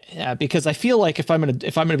 Yeah, because I feel like if I'm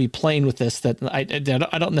gonna be playing with this, that I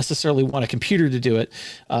don't necessarily want a computer to do it,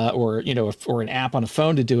 or an app on a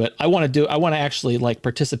phone to do it. I want to actually like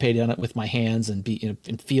participate in it with my hands and be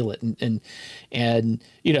and feel it and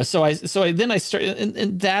so I started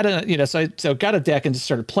and that so I got a deck and just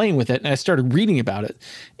started playing with it, and I started reading about it,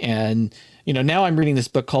 and now I'm reading this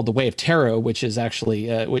book called The Way of Tarot, which is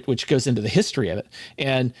actually which goes into the history of it.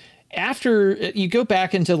 And after you go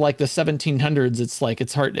back into like the 1700s,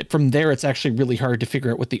 it's hard from there. It's actually really hard to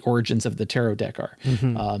figure out what the origins of the tarot deck are.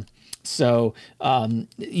 Mm-hmm.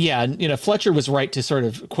 Fletcher was right to sort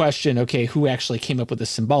of question, okay, who actually came up with this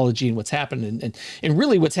symbology and what's happened. And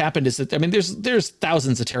really what's happened is that, there's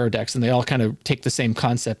thousands of tarot decks, and they all kind of take the same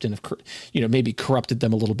concept and have, maybe corrupted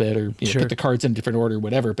them a little bit, or Sure. put the cards in a different order,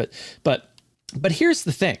 whatever. But here's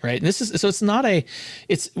the thing, right? And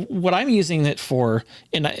it's what I'm using it for,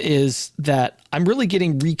 is that I'm really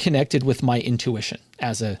getting reconnected with my intuition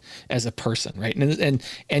as a person, right?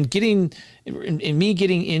 And getting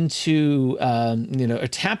into,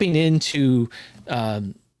 tapping into,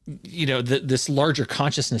 this larger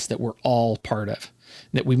consciousness that we're all part of,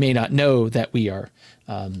 that we may not know that we are,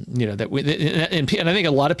 that we, and I think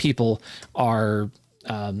a lot of people are,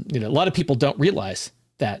 a lot of people don't realize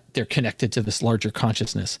that they're connected to this larger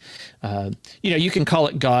consciousness. You can call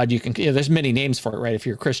it God. You can, there's many names for it, right? If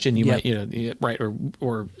you're a Christian, you might, right. Or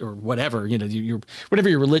whatever, whatever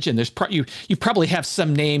your religion, you probably have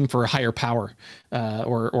some name for a higher power,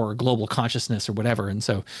 or global consciousness or whatever. And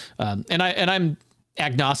so, and I'm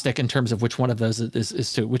agnostic in terms of which one of those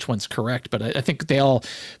is to which one's correct, but I think they all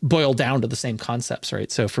boil down to the same concepts, right?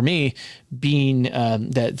 So for me, being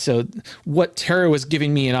so what tarot is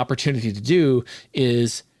giving me an opportunity to do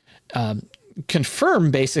is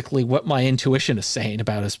confirm basically what my intuition is saying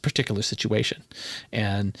about a particular situation,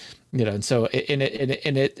 and and so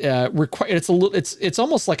it's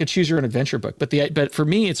almost like a choose your own adventure book, but for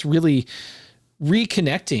me, it's really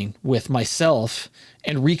reconnecting with myself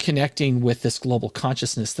and reconnecting with this global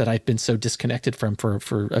consciousness that I've been so disconnected from for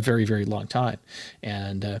a very, very long time.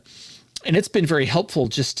 And it's been very helpful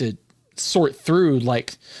just to sort through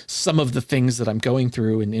like some of the things that I'm going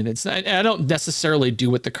through. And I don't necessarily do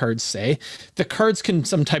what the cards say. The cards can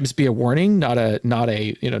sometimes be a warning, not a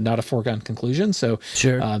foregone conclusion. So,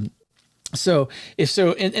 sure.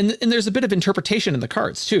 And there's a bit of interpretation in the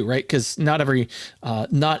cards too, right? Because not every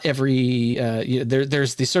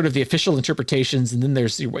there's the sort of the official interpretations, and then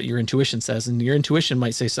there's what your intuition says, and your intuition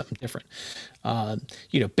might say something different,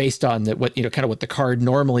 based on what kind of what the card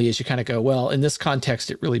normally is. You kind of go, well, in this context,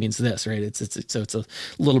 it really means this, right? It's a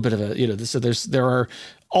little bit of a so there are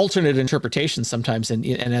alternate interpretations sometimes, and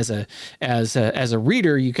as a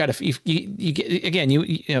reader, you got to you get, again,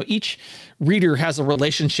 each reader has a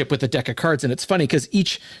relationship with a deck of cards, and it's funny because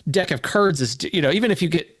each deck of cards is even if you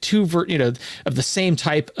get two of the same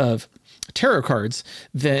type of tarot cards,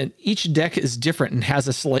 then each deck is different and has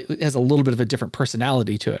a little bit of a different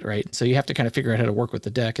personality to it, right? So you have to kind of figure out how to work with the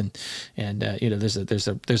deck, and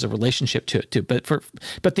there's a relationship to it too.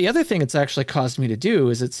 But the other thing it's actually caused me to do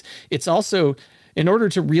is it's also, in order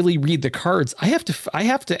to really read the cards, I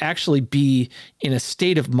have to actually be in a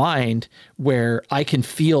state of mind where I can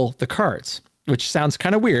feel the cards, which sounds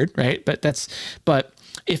kind of weird, right? But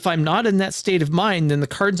if I'm not in that state of mind, then the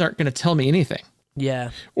cards aren't going to tell me anything. Yeah.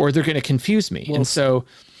 Or they're going to confuse me. Well, and so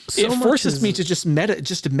it forces me to just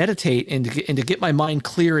meditate and to get my mind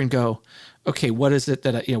clear and go, okay, what is it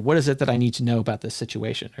that I need to know about this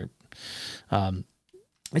situation? Or,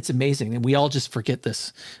 it's amazing. And we all just forget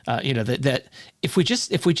this, that if we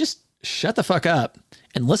just shut the fuck up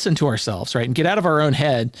and listen to ourselves, right, and get out of our own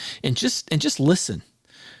head and just listen,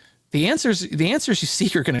 the answers you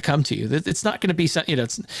seek are going to come to you. It's not going to be,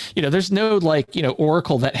 there's no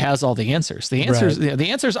oracle that has all the answers. The answers, right. The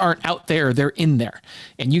answers aren't out there. They're in there.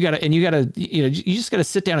 And you just got to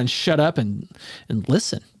sit down and shut up and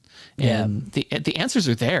listen. And the answers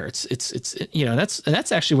are there.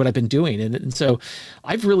 That's actually what I've been doing. And so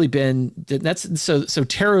I've really been, so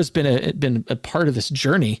tarot's been a part of this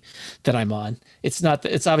journey that I'm on. It's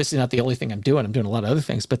obviously not the only thing I'm doing. I'm doing a lot of other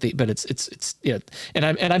things, but it's and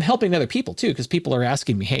I'm helping other people too, because people are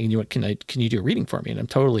asking me, hey, can you do a reading for me? And I'm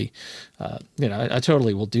totally, I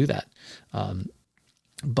totally will do that.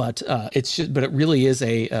 But it really is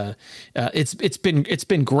it's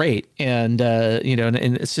been great, and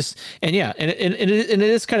and it's just, and it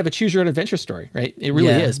is kind of a choose your own adventure story, right? It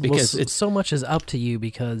really is, because it's so much is up to you,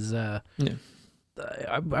 because I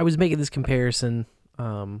was making this comparison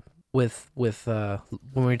with when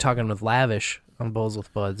we were talking with Lavish on Bowls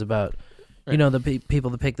with Buds about the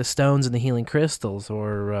people that pick the stones and the healing crystals,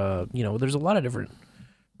 or there's a lot of different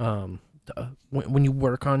when you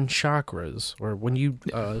work on chakras, or when you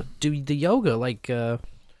do the yoga, like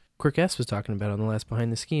Quick S was talking about on the last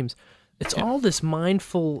Behind the Schemes. It's all this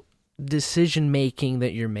mindful decision making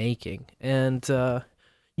that you're making, and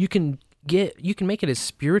you can make it as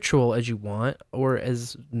spiritual as you want, or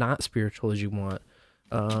as not spiritual as you want.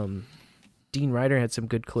 Dean Ryder had some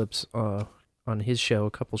good clips on his show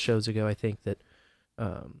a couple shows ago, I think, that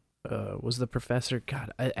was the professor.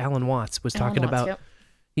 Alan Watts was talking about. Yep.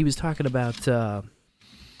 He was talking about,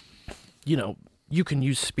 you can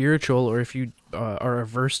use spiritual, or if you are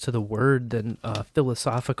averse to the word, then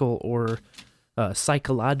philosophical or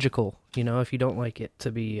psychological. If you don't like it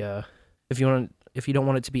to be, if you don't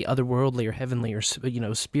want it to be otherworldly or heavenly, or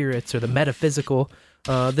spirits, or the metaphysical,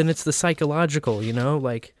 then it's the psychological.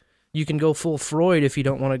 Like you can go full Freud if you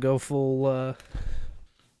don't want to go full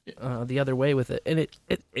the other way with it, and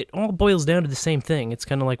it all boils down to the same thing. It's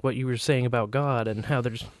kind of like what you were saying about God, and how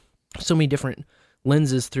there's so many different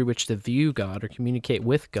lenses through which to view God or communicate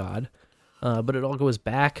with God, but it all goes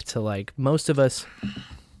back to, like, most of us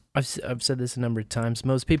I've said this a number of times.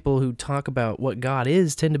 Most people who talk about what God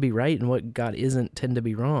is tend to be right, and what God isn't tend to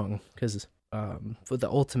be wrong. Because for the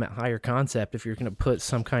ultimate higher concept, if you're going to put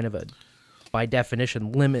some kind of a, by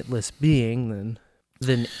definition, limitless being,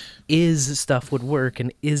 then is stuff would work,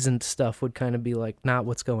 and isn't stuff would kind of be like not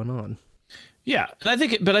what's going on. Yeah, and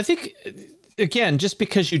I think again, just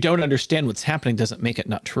because you don't understand what's happening doesn't make it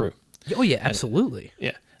not true. Oh yeah, absolutely.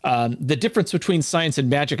 Yeah. The difference between science and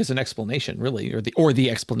magic is an explanation, really, or the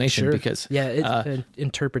explanation, Sure. because it's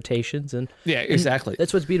interpretations and exactly. And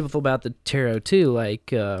that's what's beautiful about the tarot too.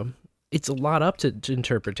 Like it's a lot up to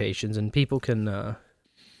interpretations, and people can,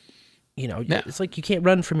 it's like you can't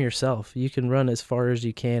run from yourself. You can run as far as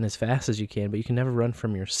you can, as fast as you can, but you can never run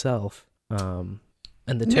from yourself.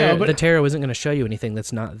 And the tarot isn't going to show you anything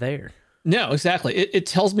that's not there. No, exactly. It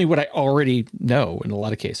tells me what I already know in a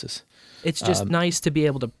lot of cases. It's just nice to be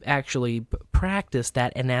able to actually practice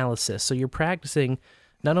that analysis. So you're practicing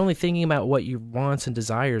not only thinking about what your wants and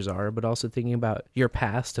desires are, but also thinking about your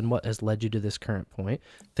past and what has led you to this current point,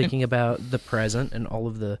 thinking about the present and all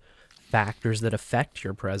of the factors that affect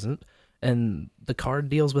your present. And the card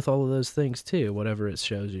deals with all of those things too, whatever it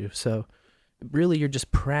shows you. So really you're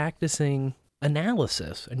just practicing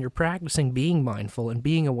analysis, and you're practicing being mindful and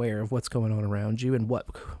being aware of what's going on around you and what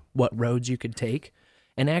roads you could take.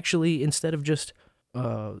 And actually, instead of just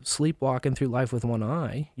sleepwalking through life with one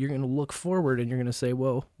eye, you're going to look forward and you're going to say,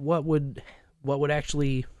 well, what would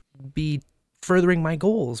actually be furthering my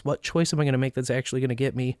goals? What choice am I going to make that's actually going to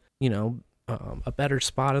get me, a better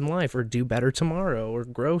spot in life, or do better tomorrow, or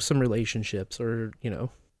grow some relationships, or,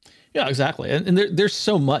 Yeah, exactly. And there's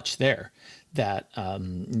so much there that,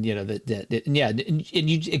 and you,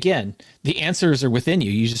 again, the answers are within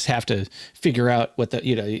you. You just have to figure out what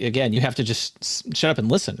again, you have to just shut up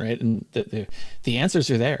and listen. Right. And the answers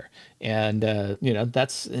are there. And,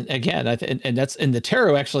 that's, again, and the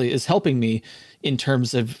tarot actually is helping me in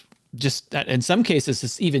terms of just, in some cases,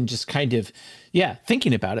 it's even just kind of,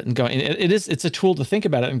 thinking about it and going, it's a tool to think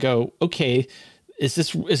about it and go, okay, is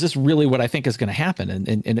this really what I think is going to happen? And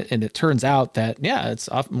it turns out that, it's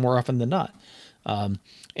more often than not.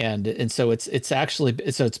 And so it's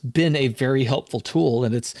actually, so it's been a very helpful tool,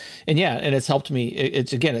 and it's helped me.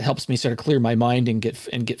 It helps me sort of clear my mind and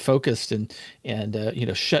get focused and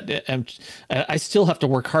shut. And I still have to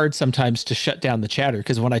work hard sometimes to shut down the chatter,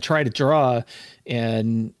 because when I try to draw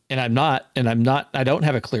and I don't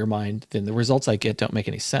have a clear mind, then the results I get don't make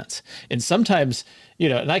any sense. And sometimes,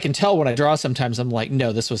 and I can tell when I draw, sometimes I'm like,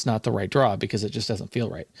 no, this was not the right draw, because it just doesn't feel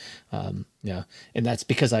right. And that's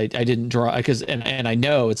because I didn't draw, and I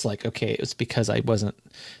know it's like, okay, it's because I wasn't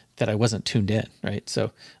tuned in. Right.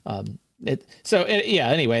 So,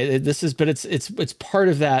 anyway, it's part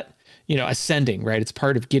of that, ascending, right? It's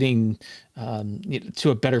part of getting, to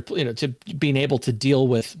a better, to being able to deal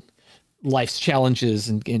with life's challenges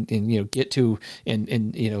and get to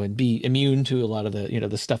and be immune to a lot of the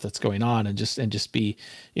the stuff that's going on, and just be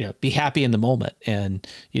happy in the moment, and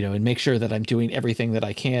and make sure that I'm doing everything that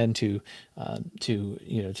I can to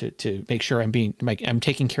make sure I'm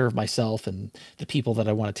taking care of myself and the people that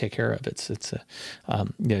I want to take care of.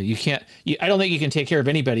 You can't, I don't think you can take care of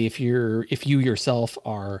anybody if you yourself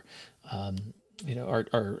are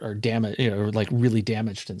are damaged, or like really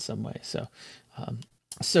damaged in some way. So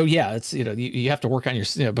it's you have to work on your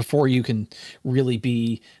before you can really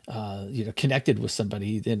be connected with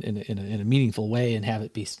somebody in a meaningful way and have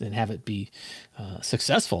it be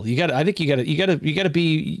successful. You got to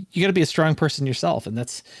be a strong person yourself, and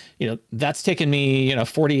that's taken me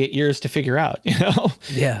 48 years to figure out.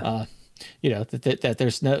 That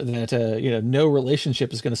there's no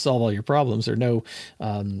relationship is going to solve all your problems, or that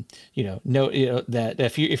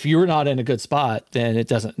if you're not in a good spot, then it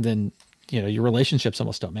doesn't, then your relationships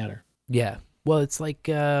almost don't matter. Yeah. Well, it's like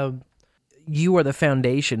you are the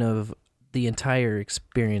foundation of the entire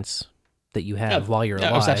experience that you have while you're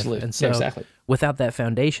alive. Absolutely. And so exactly. Without that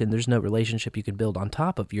foundation, there's no relationship you can build on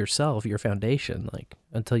top of yourself, your foundation, like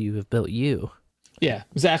until you have built you. Yeah,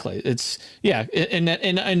 exactly. It's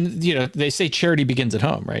and they say charity begins at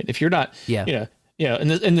home, right? If you're not, and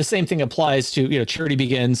the same thing applies to charity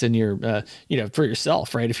begins in your for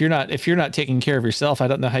yourself, right? If you're not taking care of yourself, I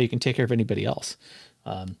don't know how you can take care of anybody else,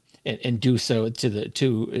 and do so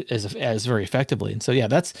as very effectively. And so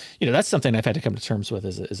that's something I've had to come to terms with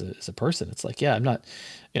as a person. It's like I'm not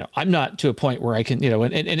to a point where I can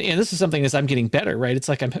and this is something as I'm getting better, right? It's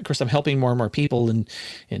like of course I'm helping more and more people, and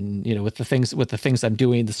with the things I'm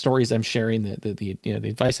doing, the stories I'm sharing, the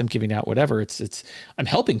advice I'm giving out, whatever, it's I'm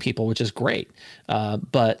helping people, which is great.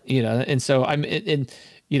 But and so I'm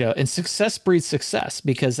and success breeds success,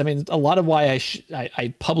 because I mean, a lot of why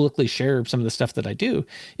I publicly share some of the stuff that I do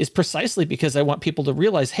is precisely because I want people to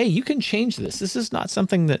realize, hey, you can change this. This is not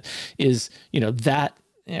something that is, that,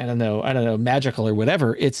 I don't know, magical or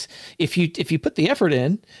whatever. It's if you put the effort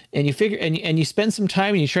in and you figure and you spend some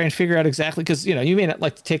time and you try and figure out exactly, because you may not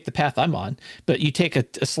like to take the path I'm on, but you take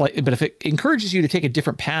a slight, but if it encourages you to take a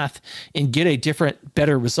different path and get a different,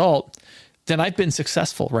 better result, then I've been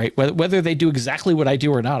successful, right? Whether they do exactly what I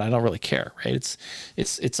do or not, I don't really care, right?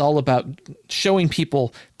 It's all about showing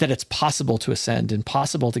people that it's possible to ascend and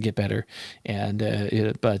possible to get better, and I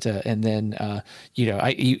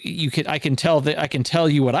can tell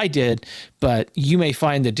you what I did, but you may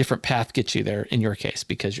find a different path gets you there in your case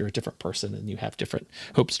because you're a different person and you have different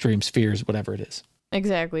hopes, dreams, fears, whatever it is.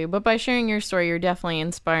 Exactly, but by sharing your story, you're definitely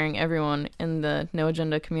inspiring everyone in the No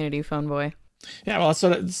Agenda community, PhoneBoy. Yeah, well, that's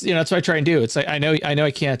what I try and do. It's like, I know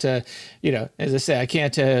I can't, as I say, I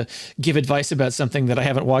can't give advice about something that I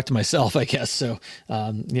haven't walked myself, I guess. So,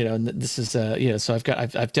 and this is, so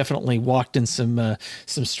I've definitely walked in some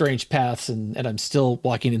strange paths, and I'm still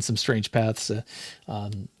walking in some strange paths,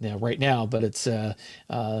 right now. But it's,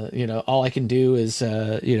 all I can do is,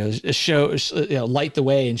 show, light the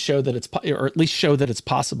way and show that it's, or at least show that it's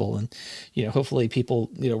possible, and hopefully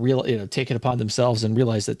people, take it upon themselves and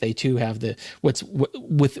realize that they too have what's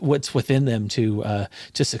within them to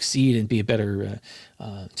succeed and be a better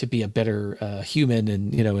human,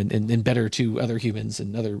 and better to other humans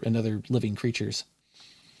and other living creatures.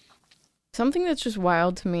 Something that's just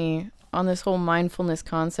wild to me on this whole mindfulness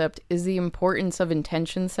concept is the importance of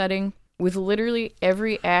intention setting with literally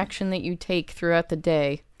every action that you take throughout the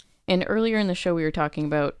day. And earlier in the show, we were talking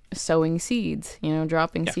about sowing seeds,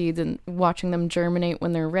 dropping seeds and watching them germinate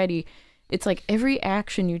when they're ready. It's like every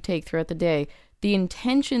action you take throughout the day, the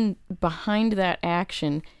intention behind that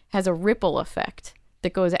action has a ripple effect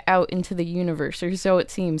that goes out into the universe, or so it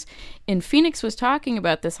seems. And Phoenix was talking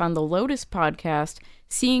about this on the Lotus podcast,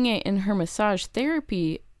 seeing it in her massage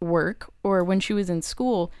therapy work, or when she was in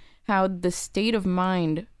school, how the state of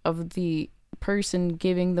mind of the person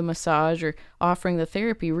giving the massage or offering the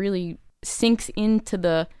therapy really sinks into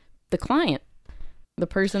the client, the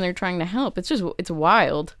person they're trying to help. It's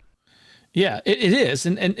wild. Yeah, it is,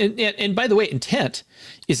 and by the way, intent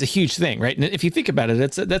is a huge thing, right? And if you think about it,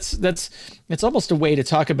 it's almost a way to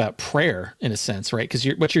talk about prayer in a sense, right? Because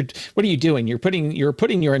what are you doing? You're putting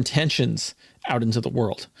your intentions out into the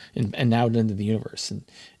world and out into the universe, and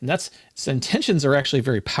so intentions are actually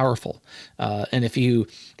very powerful. And if you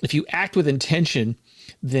act with intention,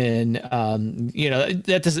 then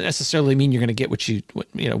that doesn't necessarily mean you're going to get what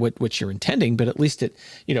you're intending, but at least it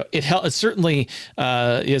certainly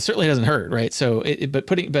doesn't hurt, right? So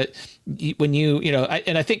when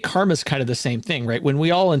I think karma is kind of the same thing, right? When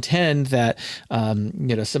we all intend that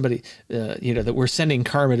somebody that we're sending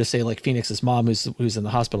karma to, say, like Phoenix's mom who's in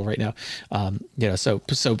the hospital right now, so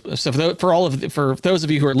for those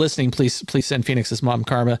of you who are listening, please send Phoenix's mom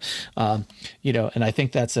karma, and I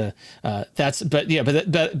think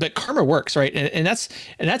but karma works, right? And that's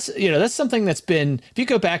something that's been, if you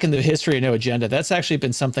go back in the history of No Agenda, that's actually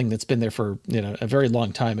been something that's been there for a very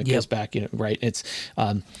long time. It goes back, right? It's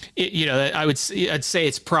I'd say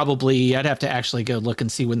it's probably, I'd have to actually go look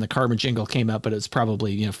and see when the karma jingle came out, but it's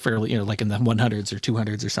probably fairly like in the 100s or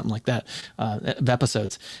 200s or something like that of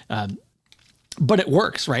episodes. But it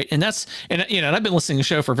works, right? And I've been listening to the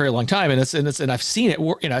show for a very long time, and I've seen it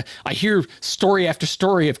work. I hear story after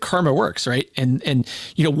story of karma works, right? And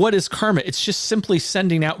what is karma? It's just simply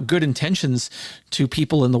sending out good intentions to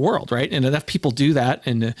people in the world, right? And enough people do that,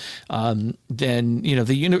 and then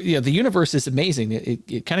the universe is amazing.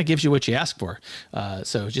 It kind of gives you what you ask for.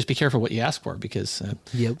 So just be careful what you ask for, because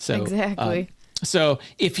exactly. So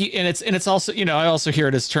it's also, I also hear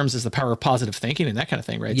it as terms as the power of positive thinking and that kind of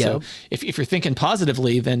thing, right? Yeah. So if you're thinking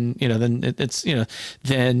positively, then you're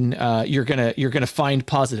gonna find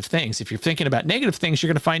positive things. If you're thinking about negative things, you're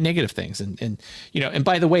gonna find negative things. And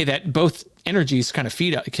by the way, that both energies kind of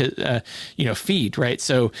feed, right?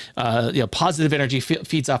 So positive energy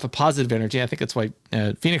feeds off of positive energy. I think that's why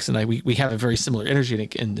Phoenix and I we have a very similar energy,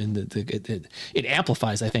 and it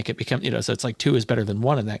amplifies. I think it becomes so it's like two is better than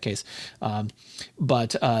one in that case.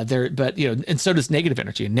 But so does negative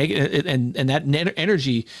energy, and that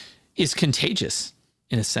energy is contagious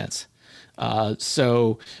in a sense.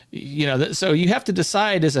 So you have to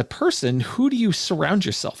decide as a person, who do you surround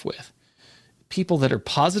yourself with? People that are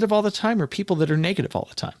positive all the time, or people that are negative all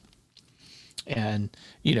the time? and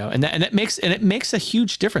and it makes a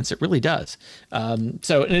huge difference. It really does.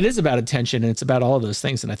 So, and it is about intention, and it's about all of those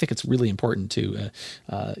things. And I think it's really important to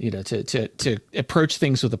to approach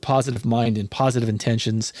things with a positive mind and positive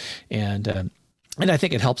intentions, and I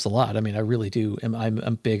think it helps a lot. I mean, I really do.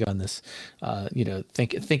 I'm big on this.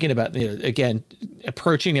 Thinking about again,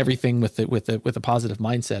 approaching everything with a positive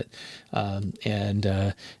mindset, and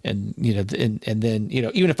then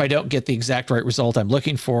even if I don't get the exact right result I'm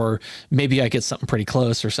looking for, maybe I get something pretty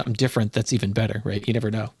close or something different that's even better. Right? You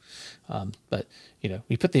never know. But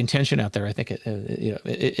we put the intention out there. I think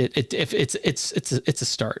it's a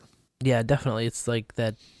start. Yeah, definitely. It's like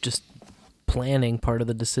that. Just planning part of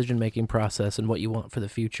the decision-making process and what you want for the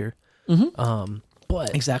future.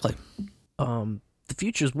 But exactly, the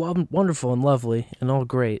future is wonderful and lovely and all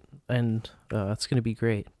great, and it's going to be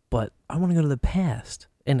great. But I want to go to the past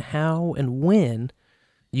and how and when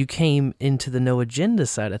you came into the No Agenda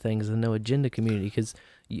side of things, the No Agenda community, because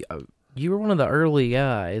you were one of the early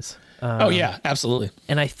guys. Oh yeah, absolutely.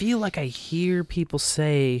 And I feel like I hear people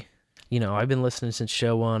say, I've been listening since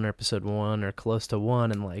show 1 or episode 1 or close to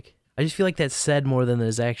 1, and like, I just feel like that's said more than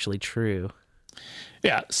is actually true.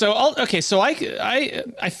 Yeah. So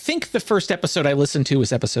I think the first episode I listened to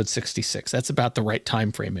was episode 66. That's about the right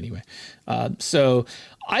time frame anyway. So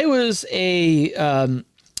I was I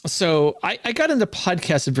got into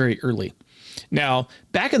podcasting very early. Now,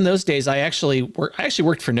 back in those days, I actually worked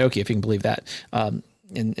for Nokia, if you can believe that.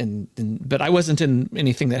 But I wasn't in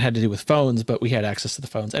anything that had to do with phones, but we had access to the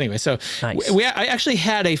phones anyway. So nice. I actually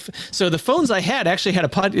had the phones I had actually had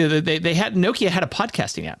Nokia had a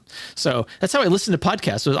podcasting app. So that's how I listened to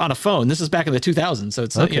podcasts, was on a phone. This is back in the 2000s. So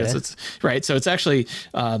it's, okay. It's right. So it's actually,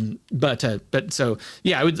 anyway,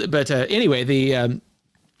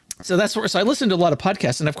 so that's where, so I listened to a lot of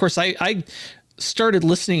podcasts, and of course I started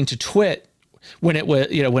listening to Twit when it was,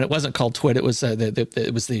 when it wasn't called Twit. It was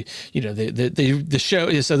the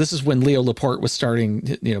show. So this is when Leo Laporte was starting,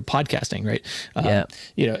 podcasting, right?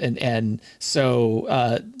 So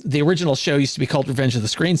the original show used to be called Revenge of the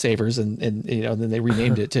Screensavers, and then they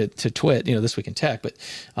renamed it to Twit, This Week in Tech. But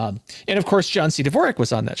and of course John C. Dvorak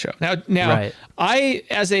was on that show. Now right. I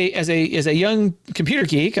as a young computer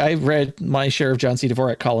geek, I read my share of John C.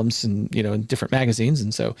 Dvorak columns in different magazines,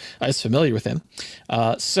 and so I was familiar with him.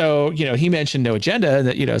 So he mentioned No Agenda,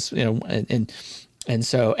 that and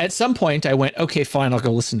so at some point I went, okay, fine, I'll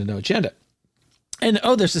go listen to No Agenda. And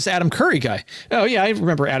there's this Adam Curry guy. Oh yeah, I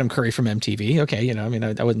remember Adam Curry from MTV. Okay,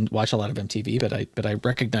 I wouldn't watch a lot of MTV, but I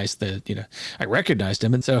recognized I recognized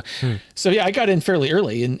him, and so yeah, I got in fairly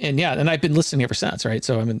early, and I've been listening ever since, right?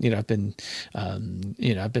 So I've been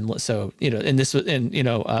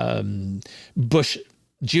Bush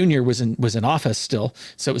Junior was in office still,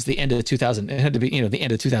 so it was the end of 2000. It had to be the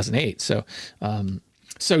end of 2008. So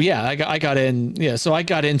yeah, I got in. Yeah, so I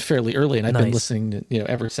got in fairly early, and I've been listening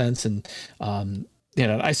ever since. And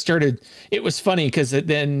I started. It was funny because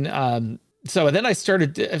then. So then I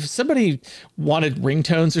started, if somebody wanted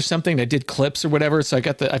ringtones or something, I did clips or whatever. So I've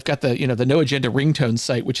got the No Agenda ringtone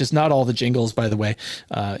site, which is not all the jingles, by the way,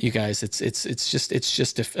 you guys. It's just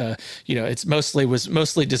it's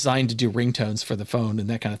mostly designed to do ringtones for the phone and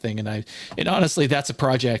that kind of thing. And honestly, that's a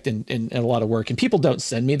project and a lot of work. And people don't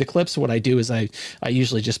send me the clips. What I do is I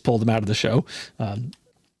usually just pull them out of the show.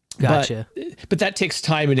 Gotcha. But that takes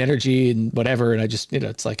time and energy and whatever. And I just,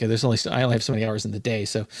 it's like, I only have so many hours in the day.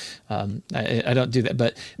 So I don't do that.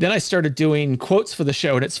 But then I started doing quotes for the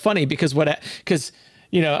show. And it's funny because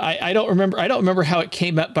I don't remember how it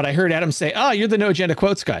came up, but I heard Adam say, "Oh, you're the No Agenda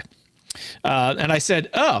Quotes guy." And I said,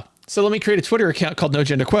 "Oh, so let me create a Twitter account called No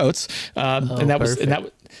Agenda Quotes." And that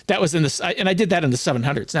was in the, and I did that in the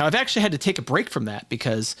 700s. Now I've actually had to take a break from that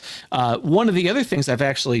because one of the other things I've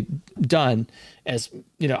actually done, as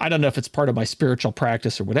I don't know if it's part of my spiritual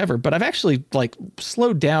practice or whatever, but I've actually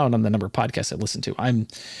slowed down on the number of podcasts I listen to.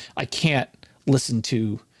 I can't listen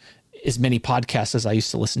to as many podcasts as I used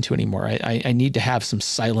to listen to anymore. I need to have some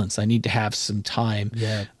silence. I need to have some time.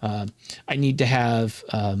 Yeah. I need to have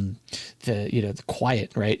the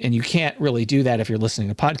quiet, right? And you can't really do that if you're listening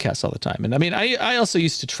to podcasts all the time. And I mean, I also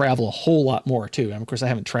used to travel a whole lot more too. And of course I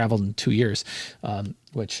haven't traveled in 2 years,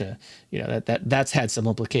 which that's had some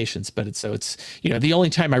implications, but it's the only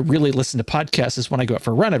time I really listen to podcasts is when I go out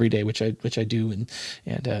for a run every day, which I do.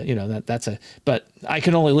 But I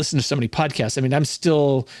can only listen to so many podcasts. I mean, I'm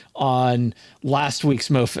still on last week's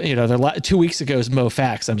 2 weeks ago's Mo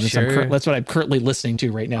Facts. That's what I'm currently listening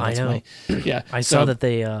to right now. I know. I saw that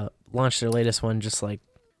they launched their latest one just like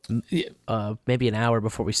maybe an hour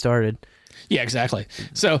before we started. Yeah, exactly.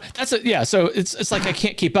 So that's yeah. So it's like I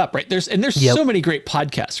can't keep up, right? There's Yep. so many great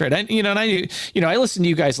podcasts, right? I listen to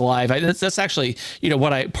you guys live. That's actually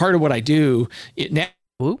part of what I do. Now,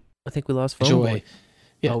 Ooh, I think we lost Joy. PhoneBoy.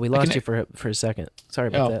 Yeah, Oh, we lost you for a second. Sorry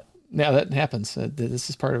about that. Now that happens. This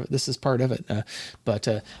is part of it. This is part of it.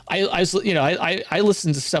 I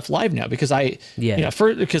listen to stuff live now because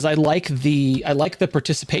because I like the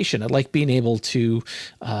participation. I like being able to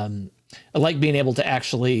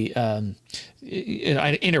actually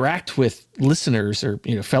interact with listeners or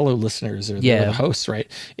fellow listeners or the hosts, right,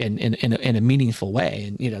 in a meaningful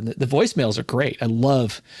way. And the voicemails are great. I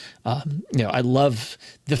love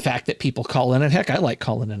the fact that people call in, and heck, I like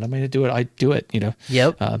calling in. I mean, I do it.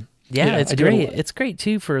 Yep. It's great. It's great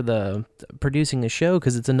too for the producing the show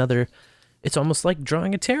because it's almost like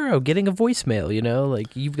drawing a tarot, getting a voicemail.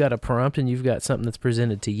 Like you've got a prompt and you've got something that's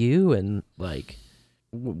presented to you, and like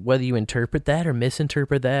whether you interpret that or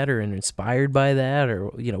misinterpret that or are inspired by that or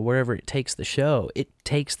wherever it takes the show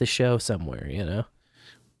somewhere.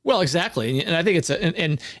 Well, exactly, and I think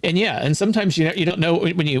and sometimes you don't know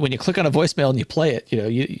when you click on a voicemail and you play it.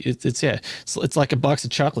 It's like a box of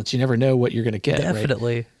chocolates. You never know what you're going to get.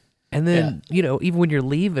 Definitely. Right? And then even when you're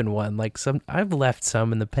leaving one, like I've left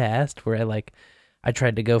some in the past where I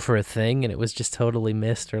tried to go for a thing and it was just totally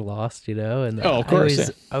missed or lost, and of course,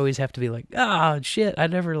 I always have to be like, shit, I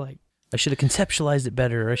should have conceptualized it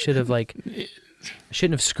better, or I should have I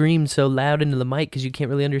shouldn't have screamed so loud into the mic because you can't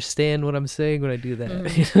really understand what I'm saying when I do that.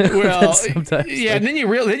 Well, and then you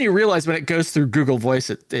realize when it goes through Google Voice,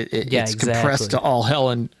 it's compressed to all hell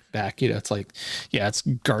and back. It's like, it's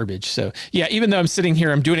garbage. So even though I'm sitting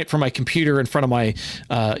here, I'm doing it from my computer in front of my,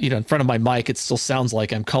 in front of my mic, it still sounds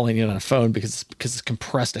like I'm calling in on a phone because it's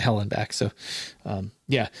compressed to hell and back. So,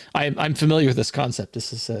 I'm familiar with this concept.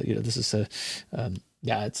 This is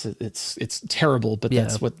it's terrible, but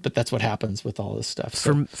that's what happens with all this stuff.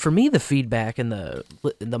 So. For me, the feedback and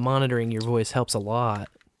the monitoring your voice helps a lot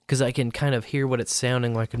because I can kind of hear what it's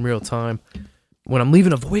sounding like in real time. When I'm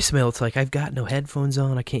leaving a voicemail, it's like I've got no headphones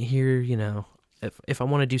on. I can't hear, if I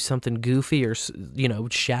want to do something goofy or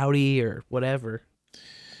shouty or whatever.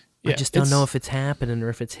 I just don't know if it's happening or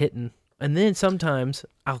if it's hitting. And then sometimes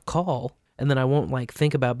I'll call and then I won't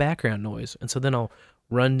think about background noise, and so then I'll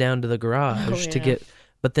run down to the garage to get,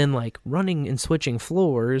 but then running and switching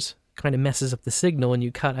floors kind of messes up the signal and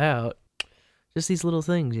you cut out. Just these little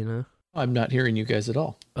things, I'm not hearing you guys at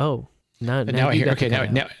all. Oh, now I hear. Okay,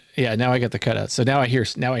 now I got the cutout. So now I hear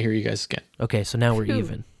you guys again. Okay, so now we're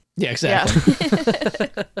even. Yeah, exactly.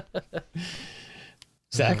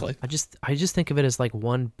 Exactly. I just think of it as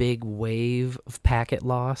one big wave of packet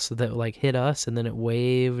loss that hit us and then it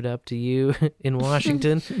waved up to you in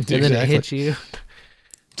Washington and then it hit you.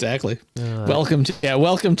 Exactly. Welcome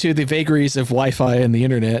to the vagaries of Wi-Fi and the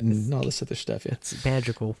internet and all this other stuff. Yeah, it's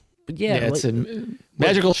magical. But it's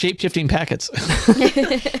magical shape-shifting packets.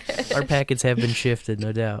 Our packets have been shifted,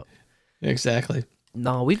 no doubt. Exactly.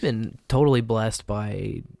 No, we've been totally blessed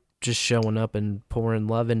by just showing up and pouring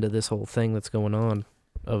love into this whole thing that's going on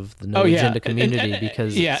of the No Agenda community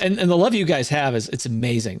because and the love you guys have it's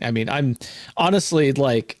amazing. I mean, I'm honestly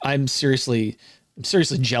I'm seriously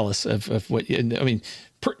jealous of what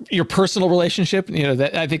your personal relationship.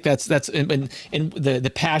 That I think that's and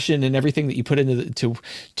the passion and everything that you put into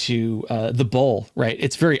the bowl, right?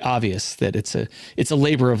 It's very obvious that it's a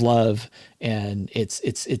labor of love and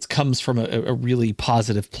it comes from a really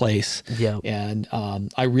positive place. Yeah. And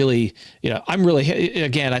I really, I'm really,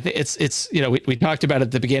 again, I think it's we talked about it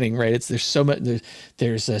at the beginning, right? There's so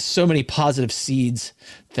many positive seeds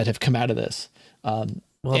that have come out of this.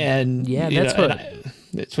 That's what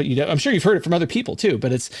I'm sure you've heard it from other people too,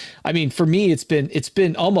 but for me, it's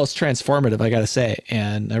been almost transformative, I gotta say.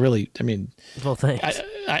 And well, thanks.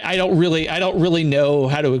 I don't really know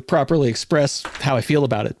how to properly express how I feel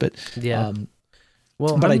about it, but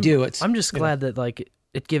I do. I'm just glad that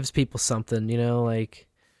it gives people something,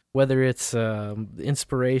 whether it's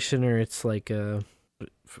inspiration or it's a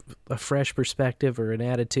fresh perspective or an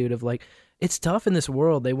attitude of it's tough in this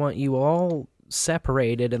world. They want you all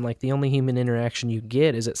separated and the only human interaction you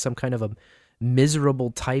get is at some kind of a miserable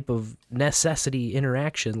type of necessity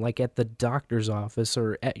interaction, like at the doctor's office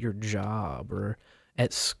or at your job or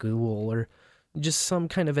at school or just some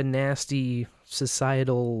kind of a nasty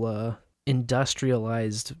societal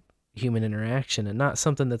industrialized human interaction, and not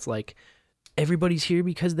something that's everybody's here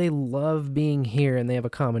because they love being here and they have a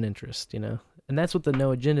common interest, and that's what the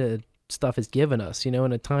No Agenda stuff has given us, in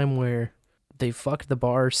a time where they fucked the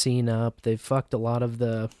bar scene up. They fucked a lot of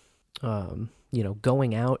the,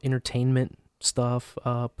 going out entertainment stuff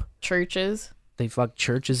up. Churches. They fuck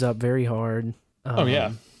churches up very hard. Oh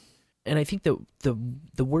yeah. And I think the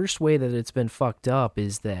worst way that it's been fucked up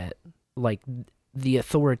is that, like, the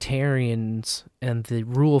authoritarians and the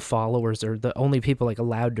rule followers are the only people, like,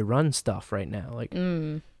 allowed to run stuff right now. Like,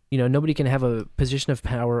 you know, nobody can have a position of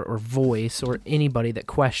power or voice or anybody that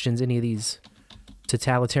questions any of these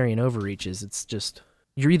totalitarian overreaches. It's just,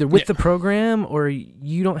 you're either with the program or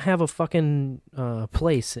you don't have a fucking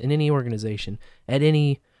place in any organization, at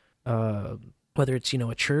any whether it's, you know,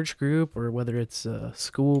 a church group or whether it's a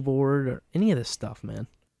school board or any of this stuff, man.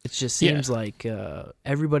 It just seems like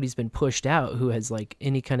everybody's been pushed out who has, like,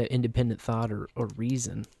 any kind of independent thought or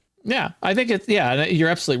reason. Yeah, I think it's, you're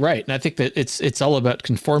absolutely right. And I think that it's all about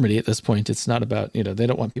conformity at this point. It's not about, you know, they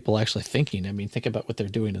don't want people actually thinking. I mean, think about what they're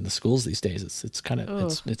doing in the schools these days. It's kind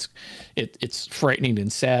of, it's frightening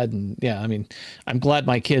and sad. And yeah, I mean, I'm glad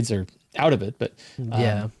my kids are out of it, but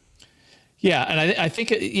yeah, and I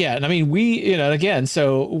think, and I mean, we, you know, again,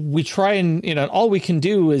 so we try and, you know, all we can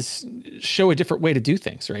do is show a different way to do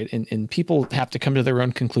things, right? And people have to come to their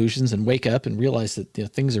own conclusions and wake up and realize that, you know,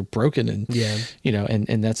 things are broken, and you know,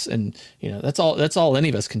 and that's all any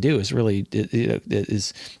of us can do is really,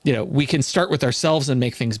 you know, we can start with ourselves and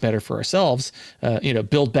make things better for ourselves, you know,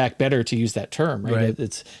 build back better, to use that term, right?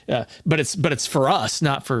 It's but it's for us,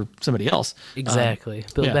 not for somebody else. Exactly.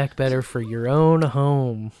 Build back better for your own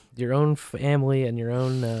home, your own family, and your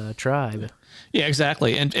own tribe. Yeah,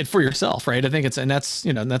 exactly. And for yourself, right? I think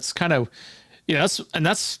that's kind of, you know,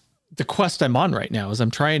 that's the quest I'm on right now, is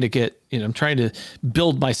I'm trying to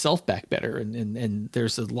build myself back better. And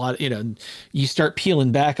there's a lot, you know, you start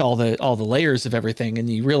peeling back all the layers of everything, and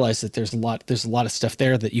you realize that there's a lot of stuff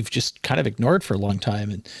there that you've just kind of ignored for a long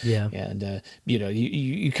time. And you know,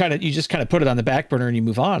 you just kind of put it on the back burner and you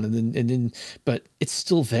move on, and then but it's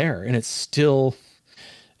still there, and it's still,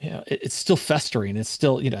 you know, it's still festering. It's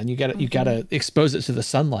still, you know, and you got to expose it to the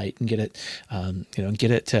sunlight and get it, you know, get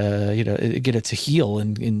it to heal,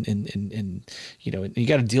 and you know, you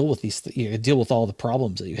got to deal with these, you know, deal with all the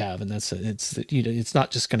problems that you have, and you know, it's not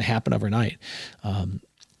just going to happen overnight,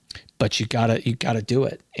 but you gotta do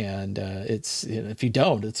it, and it's, you know, if you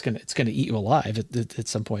don't, it's gonna eat you alive at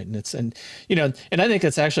some point, and you know, and I think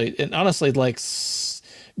it's actually, and honestly, like,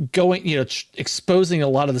 going, you know, exposing a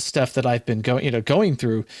lot of the stuff that I've been going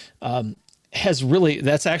through,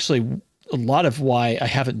 that's actually a lot of why I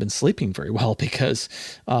haven't been sleeping very well, because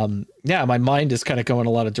my mind is kind of going a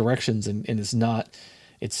lot of directions, and is not,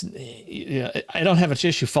 you know, I don't have an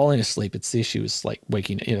issue falling asleep. The issue is like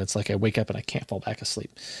waking, you know, it's like I wake up and I can't fall back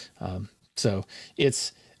asleep. So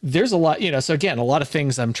there's a lot, you know, so again, a lot of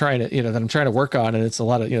things I'm trying to work on, and it's a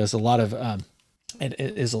lot of, you know, it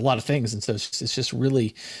is a lot of things. And so it's just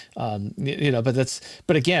really, you know,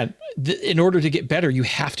 but again, in order to get better, you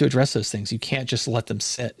have to address those things. You can't just let them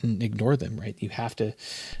sit and ignore them, right? You have to,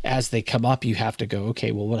 as they come up, you have to go,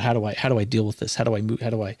 okay, well, how do I deal with this? How do I move?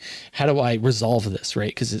 How do I resolve this?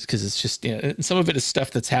 Right. Cause it's just, you know, some of it is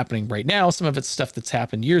stuff that's happening right now. Some of it's stuff that's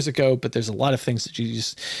happened years ago, but there's a lot of things that you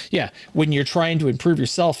just, when you're trying to improve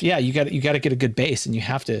yourself, you got to get a good base, and you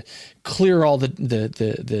have to clear all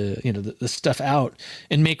the you know, the stuff out,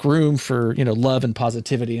 and make room for, you know, love and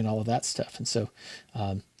positivity and all of that stuff. And so,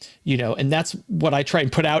 you know, and that's what I try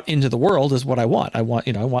and put out into the world, is what I want. I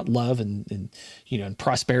want love and you know, and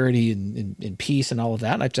prosperity and peace and all of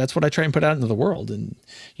that. That's what I try and put out into the world. And,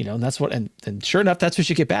 you know, and that's what, and sure enough, that's what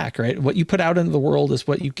you get back, right? What you put out into the world is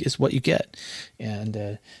what you get.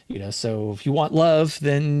 And, you know, so if you want love,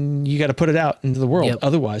 then you got to put it out into the world. Yep.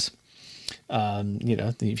 Otherwise, you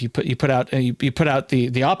know, if you put out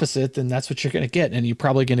the opposite, then that's what you're going to get, and you're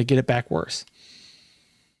probably going to get it back worse.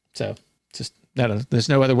 So just, I don't know, there's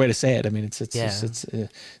no other way to say it. I mean, it's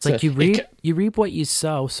like you reap what you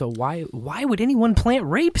sow. So why would anyone plant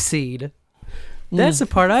rapeseed? That's the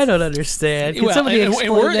part I don't understand. Can somebody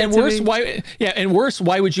explain that to me?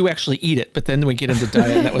 Why would you actually eat it? But then we get into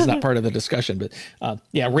diet, and that was not part of the discussion. But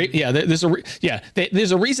there's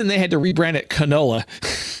a reason they had to rebrand it canola.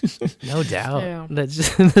 No doubt. Yeah.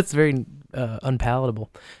 That's very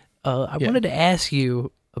unpalatable. I wanted to ask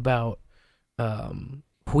you about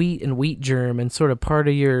wheat and wheat germ, and sort of part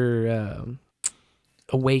of your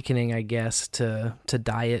awakening, I guess, to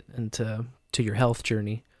diet and to your health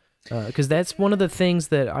journey. Because that's one of the things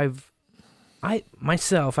that I've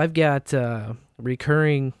got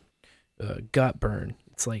recurring gut burn.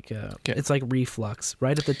 It's like it's like reflux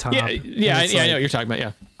right at the top. I know what you're talking about.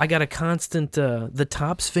 Yeah, I got a constant the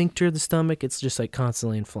top sphincter of the stomach. It's just like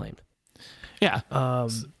constantly inflamed. Yeah.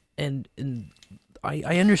 And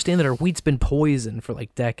I understand that our wheat's been poisoned for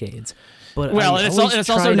like decades, but well, and it's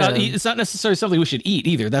also not it's not necessarily something we should eat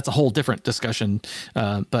either. That's a whole different discussion.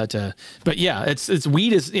 But yeah, it's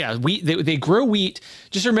wheat is wheat. They grow wheat.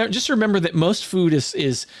 Just remember that most food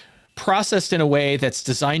is processed in a way that's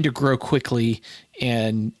designed to grow quickly,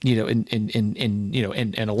 and and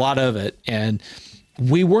a lot of it, and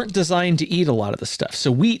we weren't designed to eat a lot of the stuff.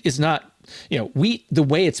 So wheat is not. Wheat, the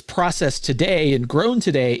way it's processed today and grown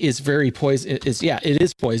today is very poison. It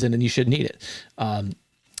is poison, and you shouldn't eat it.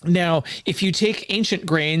 Now, if you take ancient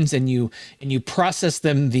grains and you process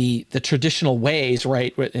them the traditional ways,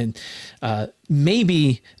 right, and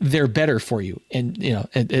maybe they're better for you, and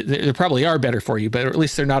they probably are better for you, but at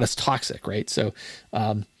least they're not as toxic, right? So,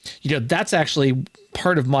 that's actually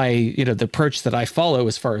part of my the approach that I follow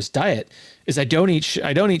as far as diet is I don't eat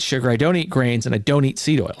sugar, I don't eat grains, and I don't eat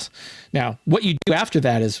seed oils. Now, what you do after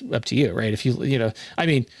that is up to you, right? If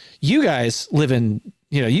you guys live in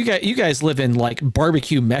you guys live in like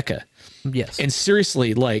barbecue Mecca. Yes. And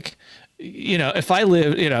seriously, like, if I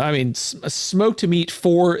live, smoked meat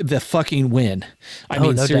for the fucking win.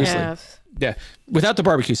 No seriously. Yes. Yeah. Without the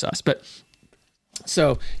barbecue sauce. But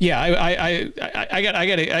so, yeah, I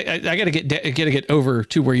gotta get over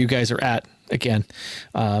to where you guys are at again.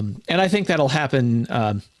 And I think that'll happen.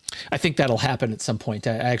 I think that'll happen at some point.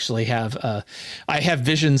 I actually have, I have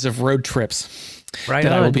visions of road trips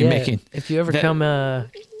that I will be making. If you ever come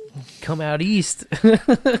out east,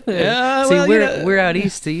 well, we're out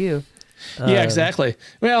east to you. Yeah, exactly.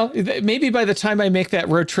 Well, maybe by the time I make that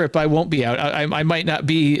road trip, I won't be out. I might not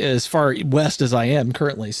be as far west as I am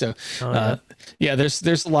currently. So,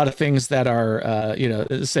 there's a lot of things that are, I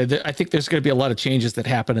think there's going to be a lot of changes that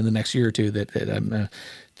happen in the next year or two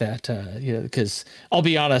because I'll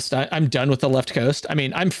be honest, I'm done with the left coast. I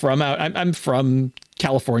mean, I'm from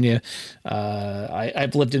California.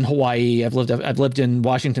 I've lived in Hawaii. I've lived in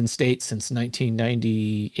Washington State since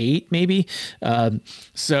 1998, maybe.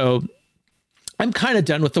 So I'm kind of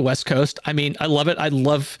done with the West Coast. I mean, I love it. I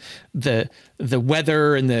love the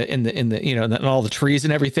weather and and all the trees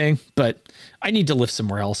and everything, but I need to live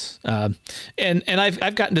somewhere else. And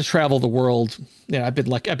I've gotten to travel the world. I've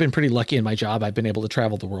been pretty lucky in my job. I've been able to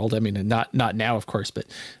travel the world. I mean, not now, of course, but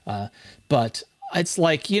it's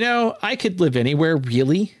like, I could live anywhere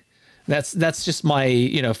really. That's just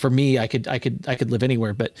my, for me, I could live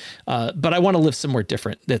anywhere, but I want to live somewhere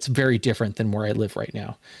different. That's very different than where I live right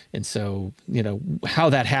now. And so, how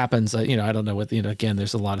that happens, I don't know what, again,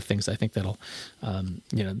 there's a lot of things I think that'll,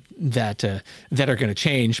 that are going to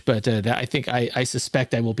change, but that I think I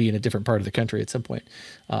suspect I will be in a different part of the country at some point.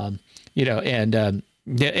 The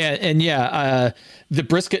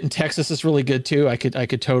brisket in Texas is really good too. I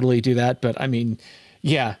could totally do that, but I mean,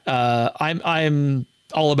 I'm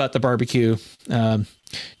all about the barbecue.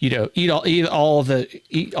 Eat all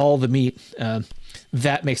the meat.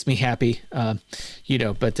 That makes me happy.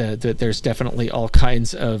 But there's definitely all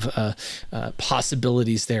kinds of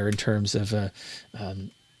possibilities there in terms of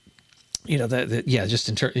just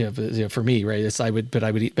in terms, for me, right? I would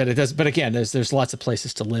eat, but it does. But again, there's lots of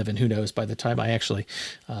places to live, and who knows? By the time I actually,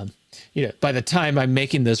 by the time I'm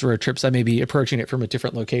making those road trips, I may be approaching it from a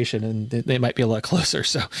different location, and they might be a lot closer.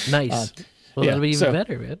 So nice. Well, that'll be even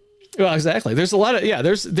better, man. Well, exactly. There's a lot of,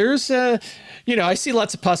 there's I see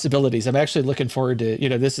lots of possibilities. I'm actually looking forward to,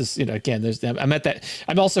 this is, again,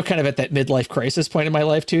 I'm also kind of at that midlife crisis point in my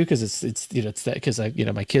life too. Cause it's that, cause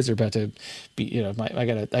my kids are about to be, I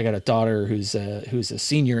got a daughter who's a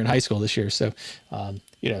senior in high school this year. So,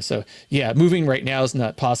 moving right now is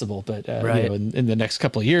not possible, but, in the next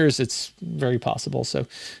couple of years, it's very possible. So,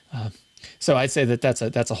 so I'd say that's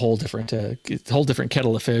a whole different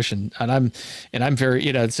kettle of fish, and I'm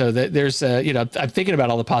very, so that there's I'm thinking about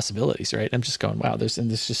all the possibilities, right? I'm just going, wow, this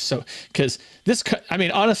just so, because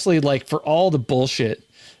honestly, like, for all the bullshit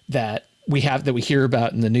that we hear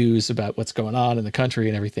about in the news about what's going on in the country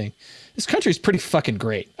and everything, this country's pretty fucking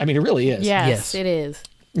great. I mean, it really is. Yes, it is.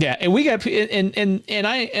 Yeah, and we got and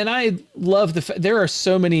I love there are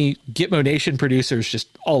so many Gitmo Nation producers just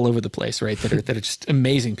all over the place, right? That are just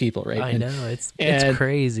amazing people, right? I know, it's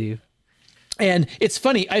crazy. And it's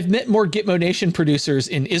funny, I've met more Gitmo Nation producers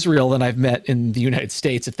in Israel than I've met in the United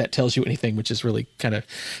States, if that tells you anything, which is really kind of,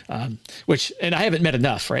 and I haven't met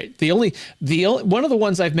enough, right? The only one of the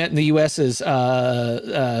ones I've met in the U.S. is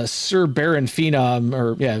Sir Baron Phenom,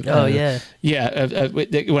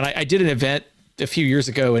 when I did an event a few years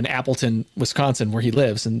ago in Appleton, Wisconsin, where he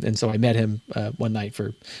lives. And so I met him one night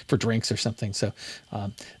for drinks or something. So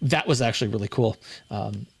that was actually really cool.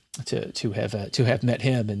 to have met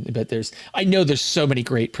him. But I know there's so many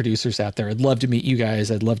great producers out there. I'd love to meet you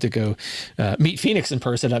guys. I'd love to go meet Phoenix in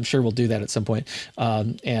person. I'm sure we'll do that at some point.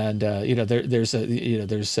 There's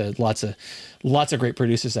lots of great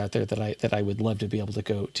producers out there that I would love to be able to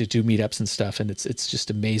go to do meetups and stuff. And it's just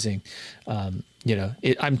amazing. I'm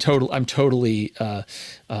totally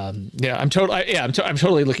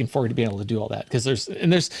looking forward to being able to do all that, because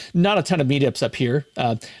there's not a ton of meetups up here.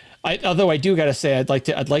 Although I do got to say, I'd like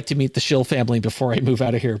to meet the Schill family before I move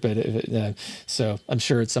out of here, but so I'm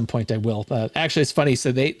sure at some point I will. Actually, it's funny.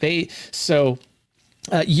 So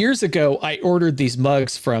years ago, I ordered these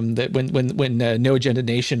mugs from when No Agenda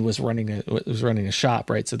Nation was running a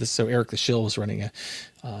shop, right? So Eric the Shill was running a,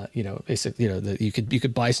 basically, that you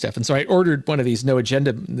could buy stuff, and so I ordered one of these No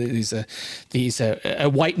Agenda, a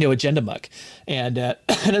white No Agenda mug, and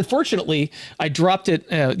unfortunately I dropped it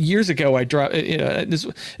years ago. I dropped this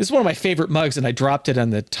is one of my favorite mugs, and I dropped it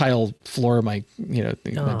on the tile floor of my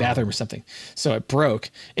my bathroom or something, so it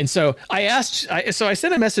broke. And so I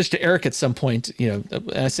sent a message to Eric at some point,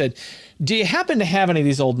 I said, do you happen to have any of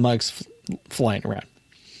these old mugs flying around?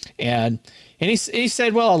 And he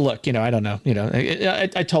said, well, I'll look, I don't know.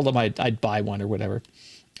 I told him I'd buy one or whatever,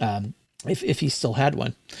 if he still had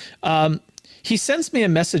one. He sends me a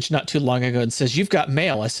message not too long ago and says, you've got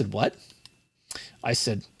mail. I said, what? I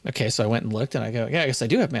said, okay. So I went and looked, and I go, yeah, I guess I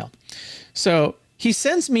do have mail. So he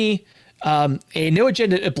sends me a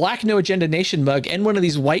black No Agenda Nation mug and one of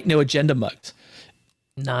these white No Agenda mugs.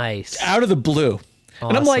 Nice. Out of the blue. Awesome.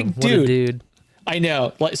 And I'm like, dude. I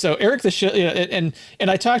know. Like, so Eric the Shill, and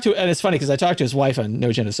I talked to, and it's funny because I talked to his wife on No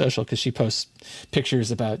Agenda Social, because she posts pictures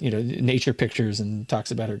about, nature pictures, and talks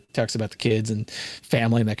about the kids and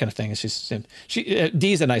family and that kind of thing. It's just,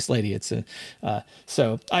 Dee's a nice lady.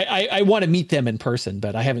 So I want to meet them in person,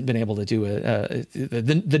 but I haven't been able to do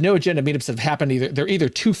the No Agenda meetups have happened. They're either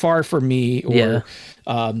too far for me, or,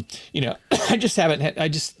 I just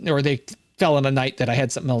haven't or they fell on a night that I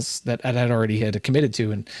had something else that I had already committed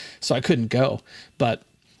to, and so I couldn't go. But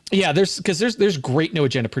yeah, there's great No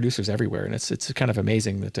Agenda producers everywhere, and it's kind of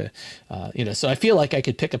amazing that so I feel like I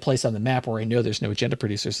could pick a place on the map where I know there's No Agenda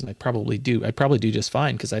producers, and I'd probably do just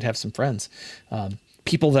fine, because I'd have some friends,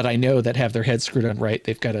 people that I know that have their heads screwed on right.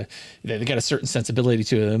 They've got a certain sensibility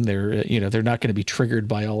to them. They're they're not going to be triggered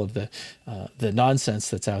by all of the nonsense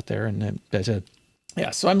that's out there, and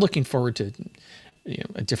so I'm looking forward to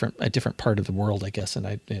a different part of the world, I guess, and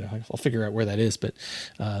I'll figure out where that is, but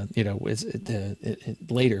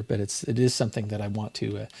later. But it is something that I want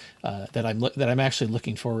to that I'm actually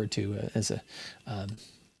looking forward to as a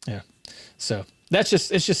So it's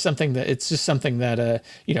just something that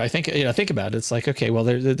I think about it. It's like, okay, well,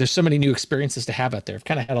 there's so many new experiences to have out there. I've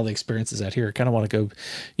kind of had all the experiences out here. I kind of want to go,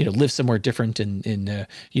 live somewhere different, and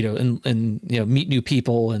meet new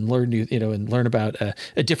people, and learn learn about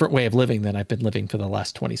a different way of living than I've been living for the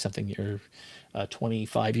last 20 something years.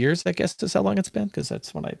 25 years, I guess, is how long it's been, because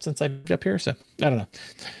that's since I've been up here. So I don't know.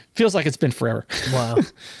 Feels like it's been forever. Wow.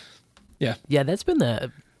 Yeah. Yeah, that's been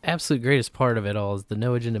the absolute greatest part of it all, is the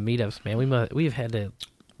No Agenda meetups, man. We've had to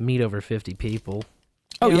meet over 50 people.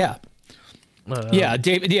 Oh yeah.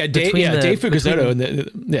 Dave Fukuzoto,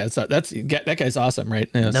 that guy's awesome, right?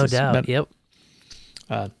 No doubt. Yep.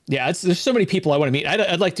 There's so many people I want to meet.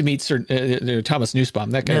 I'd like to meet Thomas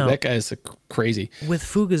Nussbaum. That guy is crazy. With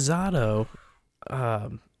Fukuzato,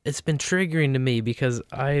 it's been triggering to me, because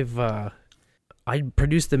I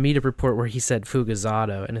produced the meetup report where he said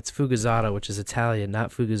Fukuzato, and it's Fukuzato, which is Italian, not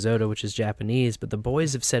Fukuzoto, which is Japanese. But the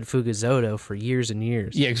boys have said Fukuzoto for years and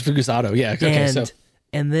years. Yeah, Fukuzato. Yeah. Okay.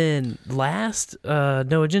 And then last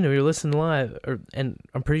No Agenda, we were listening live, and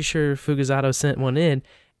I'm pretty sure Fukuzato sent one in,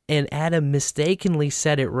 and Adam mistakenly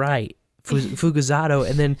said it right, Fukuzato,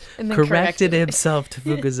 and then corrected himself to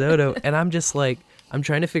Fukuzoto. And I'm just like, I'm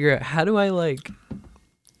trying to figure out, how do I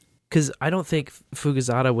because I don't think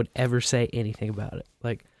Fukuzato would ever say anything about it.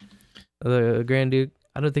 Like, the Grand Duke,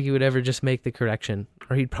 I don't think he would ever just make the correction,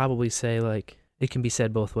 or he'd probably say, it can be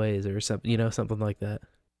said both ways, or something, something like that.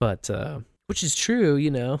 But, which is true,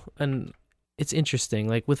 and it's interesting.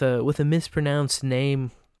 Like, with a mispronounced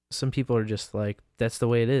name, some people are just like, that's the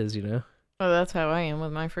way it is, Oh, that's how I am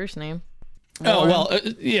with my first name. Oh, well,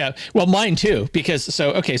 yeah. Well, mine too, because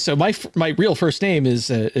so my real first name is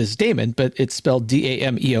Damon, but it's spelled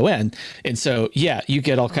Dameon, and so you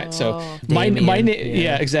get all kinds. So my name,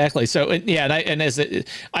 yeah, exactly. So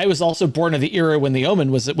I was also born in the era when The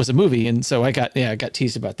Omen was a movie, and so I got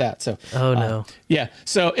teased about that. So no, yeah.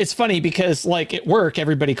 So it's funny because at work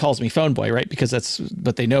everybody calls me PhoneBoy, right? Because that's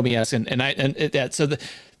what they know me as,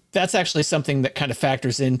 that's actually something that kind of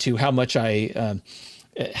factors into how much I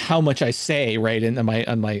how much I say right in my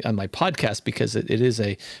podcast, because it is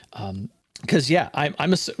a because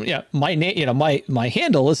my name, my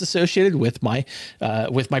handle is associated with my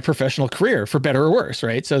professional career, for better or worse,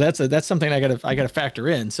 right? So that's something I gotta factor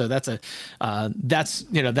in. So that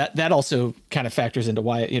also kind of factors into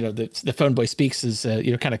why the PhoneBoy Speaks is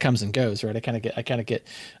kind of comes and goes, right? I kind of get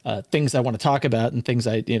things I want to talk about and things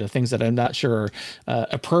things that I'm not sure are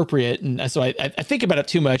appropriate, and so I think about it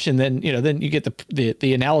too much, and then then you get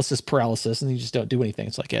the analysis paralysis, and you just don't do anything.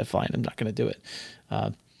 It's like, yeah, fine, I'm not going to do it.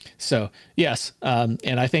 So yes,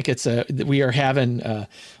 and I think we are having,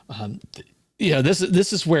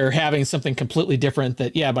 this is where having something completely different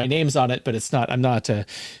that, my name's on it, but it's not. I'm not.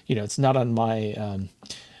 It's not on my.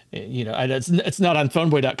 It's not on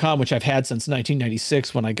PhoneBoy.com, which I've had since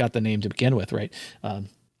 1996 when I got the name to begin with, right?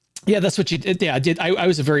 Yeah, that's what you did. Yeah, I did. I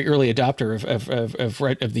was a very early adopter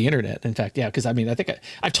of the internet. In fact, because I think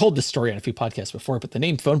I've told this story on a few podcasts before, but the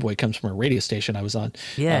name PhoneBoy comes from a radio station I was on.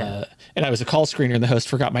 Yeah. And I was a call screener, and the host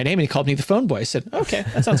forgot my name, and he called me the PhoneBoy. I said, okay,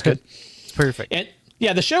 that sounds good. Perfect. And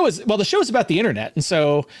the show is about the internet, and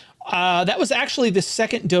so that was actually the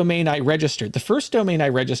second domain I registered. The first domain I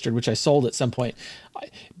registered, which I sold at some point.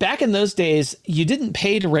 Back in those days, you didn't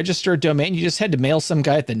pay to register a domain. You just had to mail some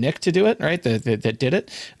guy at the NIC to do it, right? That did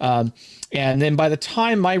it. And then by the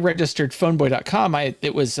time I registered PhoneBoy.com,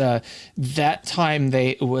 it was that time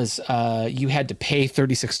you had to pay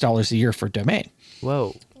 $36 a year for a domain.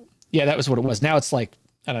 Whoa. Yeah, that was what it was. Now it's like,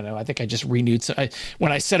 I don't know. I think I just renewed. So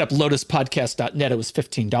when I set up lotuspodcast.net, it was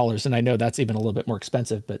 $15, and I know that's even a little bit more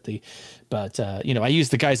expensive. But I use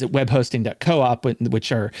the guys at webhosting.coop,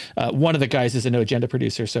 which are one of the guys is a No Agenda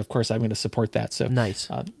producer, so of course I'm going to support that. So nice.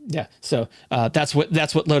 So that's what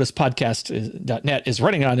lotuspodcast.net is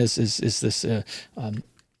running on is this.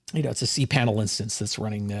 It's a cPanel instance that's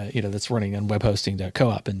running, on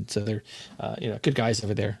webhosting.coop, and so they're, good guys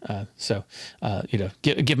over there.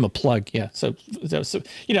 Give them a plug. Yeah. So that's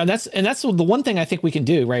the one thing I think we can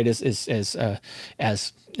do, right?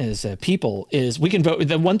 As people is we can vote.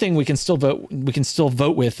 The one thing we can still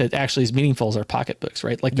vote with that actually is meaningful is our pocketbooks,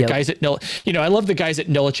 right? Like the guys at I love the guys at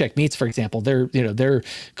Nolicek Meats, for example. They're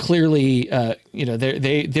clearly,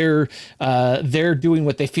 they're doing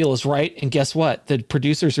what they feel is right. And guess what? The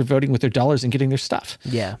producers are voting with their dollars and getting their stuff.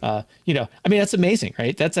 Yeah. That's amazing,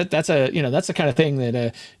 right? That's the kind of thing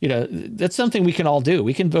that, that's something we can all do.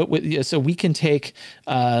 We can vote with, so we can take,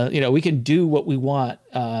 we can do what we want,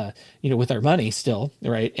 with our money still,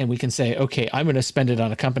 right? And we can say, okay, I'm going to spend it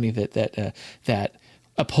on a company that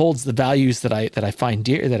upholds the values that I find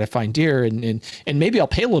dear, and maybe I'll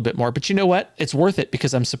pay a little bit more, but you know what? It's worth it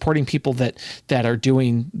because I'm supporting people that are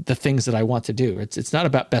doing the things that I want to do. It's not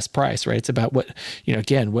about best price, right? It's about what do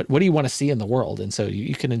you want to see in the world? And so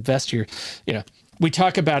you can invest your, we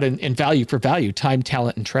talk about in value for value, time,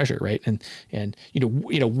 talent, and treasure, right? And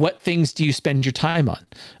what things do you spend your time on?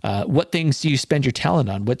 What things do you spend your talent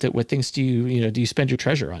on? What things do you spend your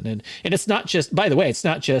treasure on? And it's not just, by the way, it's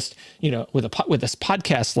not just with this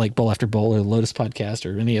podcast like Bowl After Bowl or the Lotus podcast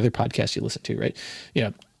or any other podcast you listen to, right?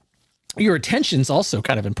 Your attention's also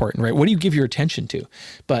kind of important, right? What do you give your attention to?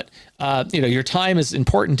 But your time is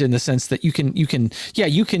important in the sense that you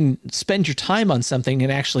can spend your time on something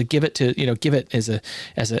and actually give it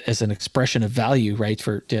as an expression of value, right?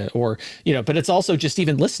 But it's also just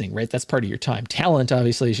even listening, right? That's part of your time. Talent,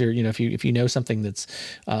 obviously, is if you know something that's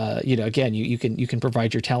you can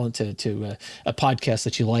provide your talent to a podcast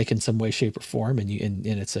that you like in some way, shape, or form, and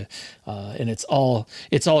it's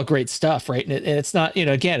all great stuff, right? And it's not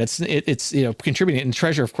it's contributing, and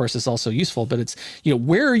treasure, of course, is also useful, but it's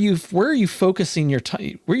where are you focusing your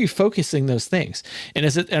time? Where are you focusing those things? And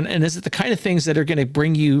is it the kind of things that are going to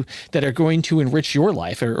bring you, that are going to enrich your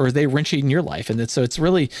life, or are they enriching your life? And so it's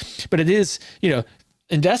really, but it is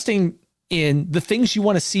investing in the things you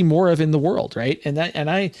want to see more of in the world, right?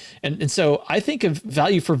 And so I think of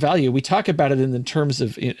value for value. We talk about it in the terms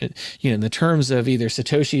of either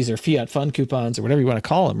satoshis or fiat fund coupons or whatever you want to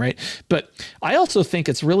call them, right? But I also think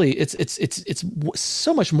it's really it's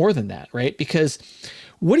so much more than that, right? Because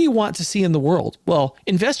what do you want to see in the world? Well,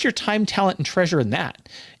 invest your time, talent, and treasure in that,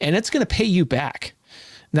 and it's going to pay you back.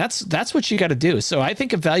 That's what you got to do. So I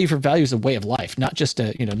think of value for value as a way of life, not just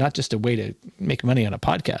a way to make money on a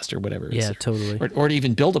podcast or whatever. Yeah, totally. Or to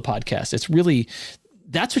even build a podcast. It's really,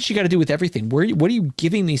 that's what you got to do with everything. What are you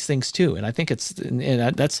giving these things to? And I think I say that,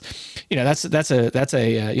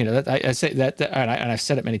 and I've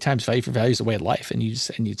said it many times. Value for value is a way of life, and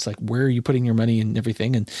it's like, where are you putting your money and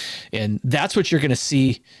everything? And that's what you're going to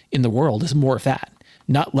see in the world is more of that,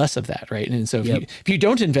 not less of that, right? And so if you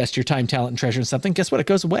don't invest your time, talent, and treasure in something, guess what? It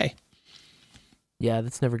goes away. Yeah,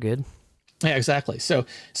 that's never good. Yeah, exactly. So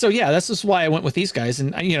yeah, that's just why I went with these guys.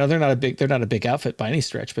 And they're not a big outfit by any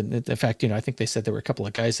stretch, but in fact, I think they said there were a couple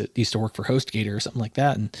of guys that used to work for HostGator or something like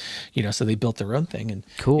that, and so they built their own thing. And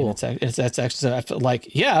cool. And that's actually, so I felt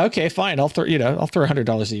like, yeah, okay, fine, I'll throw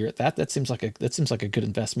 $100 a year at that. That seems like a good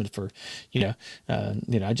investment for, I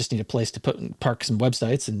just need a place to park some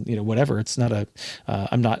websites and whatever. It's not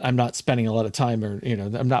I'm not spending a lot of time, or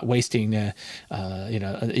I'm not wasting I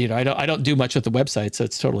don't do much with the website, so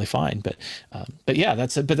it's totally fine. But yeah,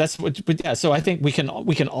 so I think we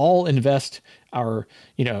can all invest our,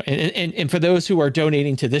 and for those who are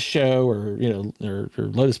donating to this show or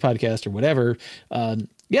Lotus Podcast or whatever,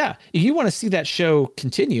 if you want to see that show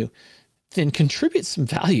continue, then contribute some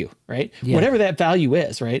value, right? Yeah. Whatever that value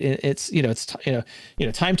is, right? It's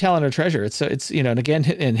time, talent, or treasure. It's and again,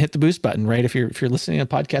 hit the boost button, right? If you're listening to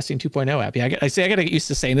Podcasting 2.0 app. Yeah, I gotta get used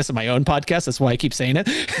to saying this in my own podcast. That's why I keep saying it.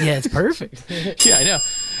 Yeah, it's perfect. Yeah, I know.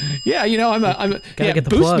 Yeah, I'm get the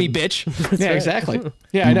boost plug. me, bitch. Yeah, right. Exactly.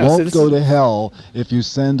 Yeah, I You know. won't go to hell if you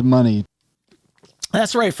send money.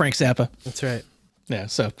 That's right, Frank Zappa. That's right. Yeah.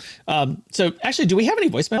 So actually, do we have any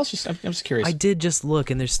voicemails? I'm just curious. I did just look,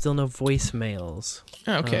 and there's still no voicemails.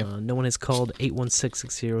 Oh, okay. No one has called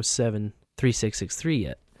 816-607-3663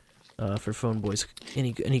 yet for PhoneBoys.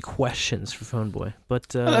 Any questions for PhoneBoy? But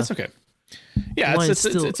that's okay. Yeah,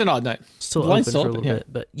 it's an odd night. Still open for a little bit,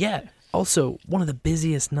 but yeah. Also, one of the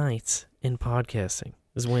busiest nights in podcasting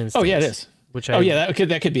is Wednesdays. Oh yeah, it is.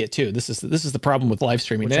 That could be it too. This is the problem with live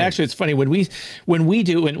streaming. And actually, it's funny when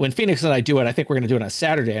Phoenix and I do it. I think we're going to do it on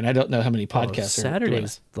Saturday, and I don't know how many podcasts.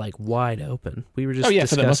 Saturday's like wide open. We were just for the most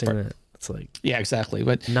discussing part. that. It's like exactly.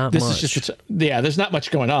 But not this much. is just there's not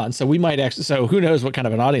much going on. So we might actually. So who knows what kind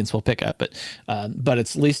of an audience we'll pick up? But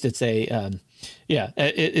at least it's a.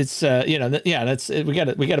 That's we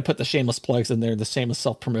got to put the shameless plugs in there, the shameless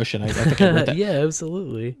self promotion. I think I read that. Yeah,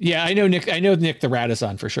 absolutely. Yeah, I know Nick the Rat is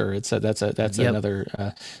on for sure. That's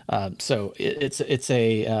another. So it's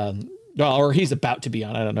a. Or he's about to be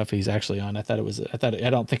on. I don't know if he's actually on. I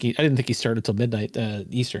didn't think he started till midnight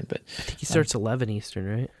Eastern, but I think he starts 11 Eastern,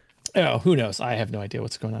 right? Oh, who knows? I have no idea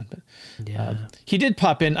what's going on, but yeah, he did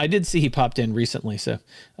pop in. I did see he popped in recently, so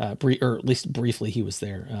or at least briefly he was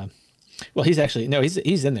there. Well, he's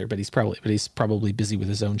in there, but he's probably busy with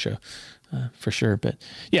his own show, for sure. But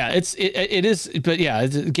yeah, it is. But yeah,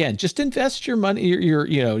 again, just invest your money,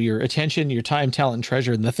 your attention, your time, talent, and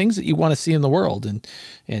treasure, in the things that you want to see in the world, and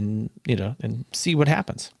see what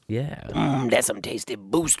happens. Yeah, That's some tasty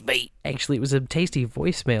boost bait. actually, it was a tasty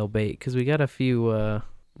voicemail bait because we got a few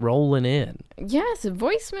rolling in. Yes,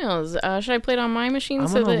 voicemails. Should I play it on my machine?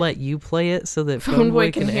 I'm gonna let you play it so that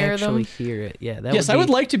PhoneBoy can hear actually them. hear it. Yeah, Yes, I would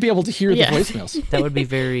like to be able to hear the voicemails. That would be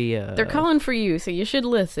very. They're calling for you, so you should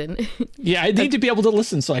listen. Yeah, I need to be able to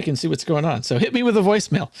listen so I can see what's going on. So hit me with a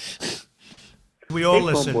voicemail. We all Hey,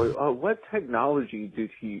 listen. PhoneBoy, what technology do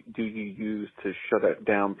you use to shut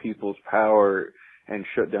down people's power and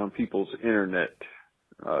shut down people's internet?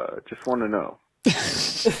 Just want to know.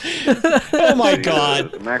 Oh my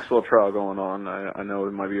God! The Maxwell trial going on. I know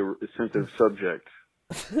it might be a sensitive subject,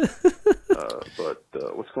 but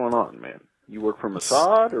what's going on, man? You work for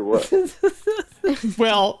Mossad or what?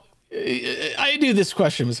 Well, I knew this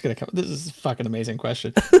question was going to come. This is a fucking amazing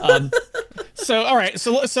question. So all right,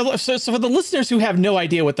 so for the listeners who have no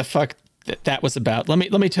idea what the fuck that was about, let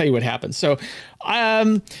me tell you what happened. So,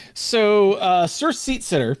 Sir Seat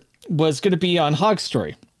Sitter was going to be on Hog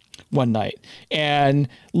Story one night, and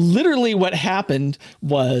literally what happened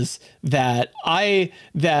was that a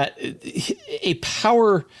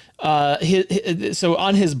power so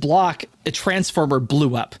on his block, a transformer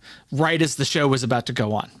blew up right as the show was about to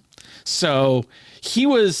go on. So he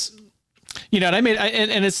was, and I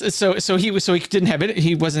mean, so he didn't have it.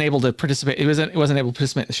 He wasn't able to participate. He wasn't able to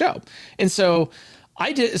participate in the show, and so.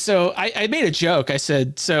 I made a joke. I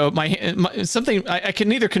said, something I can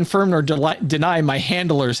neither confirm nor deny my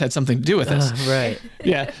handlers had something to do with this. Right.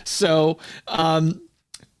 Yeah. So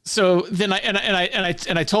then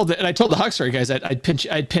I told the Hog Story guys that I'd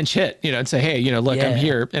pinch hit, and say, hey, look, I'm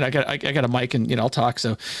here and I got a mic and, I'll talk.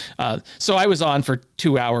 So I was on for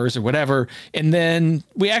 2 hours or whatever. And then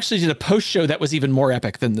we actually did a post show that was even more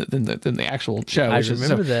epic than the actual show. I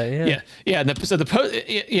remember that. Yeah. Yeah. And so the post, that's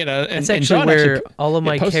and actually John where actually, all of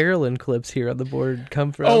my Carolyn clips here on the board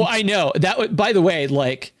come from. Oh, I know that. By the way,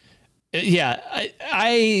 like, yeah,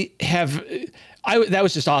 that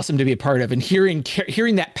was just awesome to be a part of, and hearing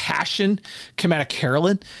that passion come out of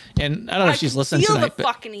Carolyn. And I don't know if she's listening tonight, the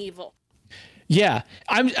fucking evil. Yeah,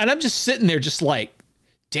 I'm just sitting there, just like,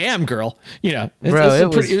 damn, girl, Bro,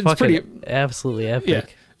 it was pretty absolutely epic. Yeah.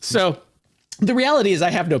 So the reality is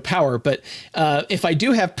I have no power, but if I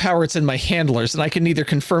do have power, it's in my handlers, and I can neither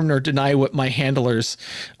confirm nor deny what my handlers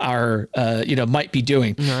are, might be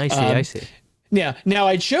doing. No, I see. Yeah. Now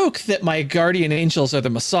I joke that my guardian angels are the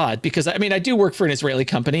Mossad because I do work for an Israeli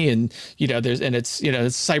company, and it's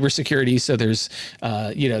cybersecurity. So there's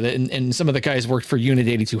and some of the guys worked for Unit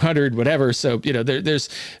 8200, whatever. So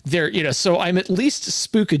so I'm at least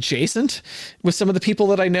spook adjacent with some of the people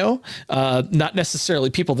that I know. Not necessarily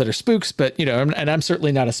people that are spooks, but and I'm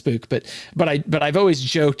certainly not a spook. But I've always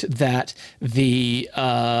joked that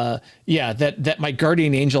that my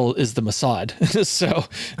guardian angel is the Mossad. So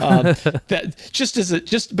that.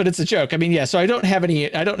 But it's a joke. So I don't have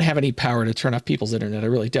any power to turn off people's internet. I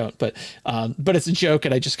really don't. But it's a joke,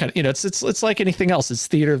 and I just kind of it's like anything else. It's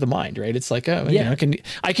theater of the mind, right? It's like I can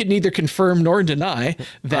neither confirm nor deny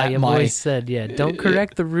that I have always said don't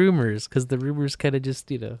correct the rumors because the rumors kind of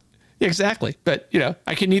just Exactly. But,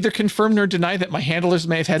 I can neither confirm nor deny that my handlers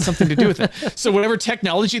may have had something to do with it. So whatever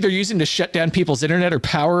technology they're using to shut down people's internet or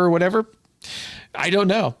power or whatever, I don't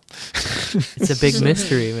know. It's a big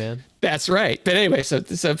mystery, man. That's right. But anyway, so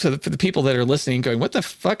for the people that are listening going, what the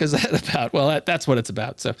fuck is that about? Well, that's what it's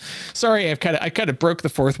about. So sorry, I kind of broke the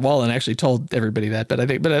fourth wall and actually told everybody that, but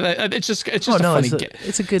it's just a funny gag.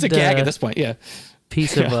 It's a good gag at this point. Yeah.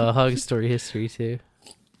 Piece of hog story history too.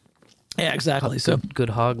 Yeah, exactly. Good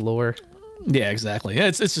hog lore. Yeah, exactly.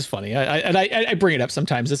 It's just funny. I bring it up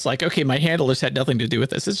sometimes. It's like, okay, my handlers had nothing to do with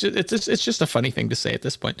this. It's just a funny thing to say at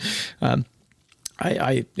this point. Anyway,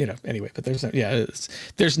 but there's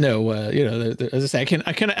no, as I say,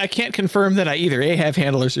 I can't confirm that I either A, have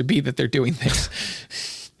handlers, or B, that they're doing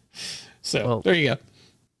things. So there you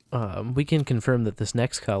go. We can confirm that this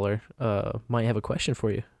next caller might have a question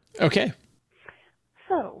for you. Okay.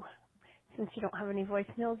 So, since you don't have any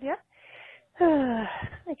voicemails yet, I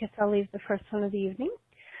guess I'll leave the first one of the evening.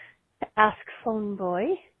 Ask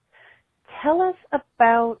PhoneBoy, tell us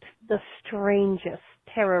about the strangest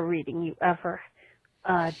tarot reading you ever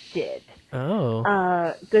did.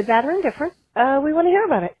 Oh. Good, bad, or indifferent. We want to hear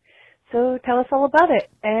about it. So tell us all about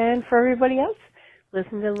it. And for everybody else,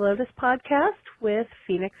 listen to the Lotus podcast with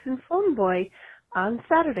Phoenix and PhoneBoy on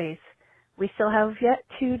Saturdays. We still have yet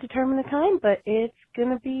to determine the time, but it's going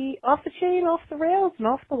to be off the chain, off the rails, and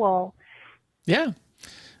off the wall. Yeah.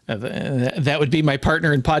 That would be my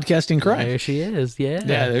partner in podcasting crime. There she is. Yeah.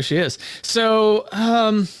 Yeah, there she is. So,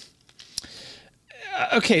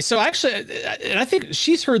 okay. So actually, and I think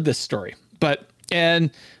she's heard this story,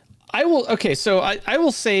 I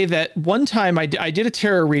will say that one time I did a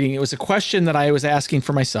tarot reading. It was a question that I was asking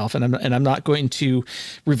for myself, and I'm not going to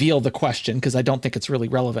reveal the question because I don't think it's really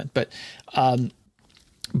relevant, but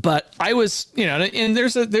I was, and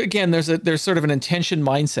there's sort of an intention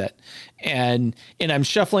mindset, and I'm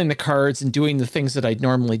shuffling the cards and doing the things that I'd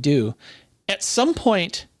normally do. At some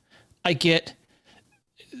point I get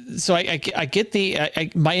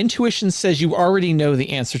my intuition says you already know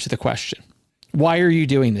the answer to the question. Why are you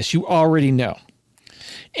doing this? You already know.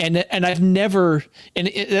 And I've never,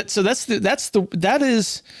 that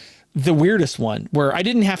is the weirdest one where I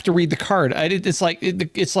didn't have to read the card. It's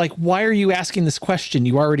like, why are you asking this question?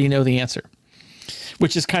 You already know the answer,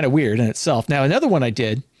 which is kind of weird in itself. Now, another one I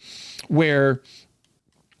did where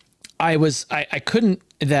I was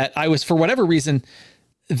for whatever reason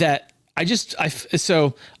that I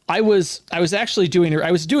was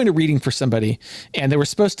doing a reading for somebody, and they were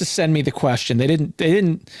supposed to send me the question. They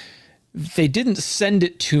didn't send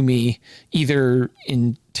it to me either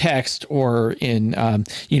in text or in,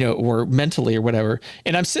 or mentally or whatever.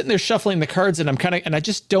 And I'm sitting there shuffling the cards, and I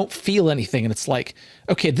just don't feel anything. And it's like,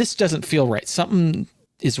 okay, this doesn't feel right. Something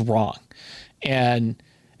is wrong. And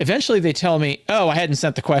eventually they tell me, oh, I hadn't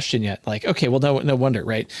sent the question yet. Like, okay, well, no wonder.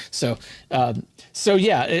 Right. So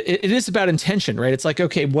yeah, it is about intention, right? It's like,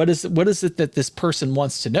 okay, what is it that this person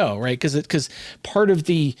wants to know? Right. Cause part of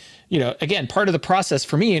the, part of the process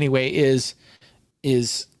for me anyway, is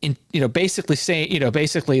basically saying,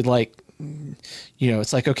 it's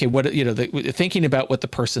like, okay, what, thinking about what the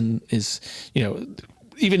person is,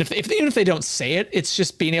 even if they don't say it, it's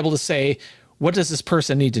just being able to say, what does this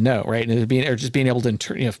person need to know, right? And just being able to,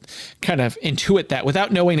 kind of intuit that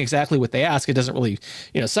without knowing exactly what they ask. It doesn't really,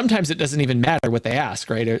 sometimes it doesn't even matter what they ask,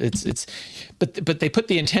 right? But they put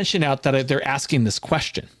the intention out that they're asking this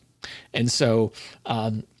question, and so,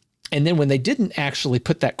 and then when they didn't actually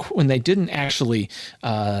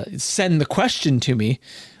send the question to me,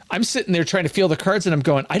 I'm sitting there trying to feel the cards, and I'm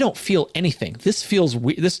going, I don't feel anything. This feels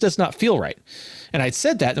weird. This does not feel right. And I'd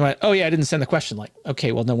said that, and I went, oh yeah, I didn't send the question. Like,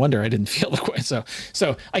 okay, well, no wonder I didn't feel the question.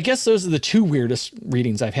 So I guess those are the two weirdest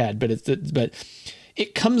readings I've had. But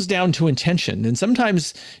it comes down to intention. And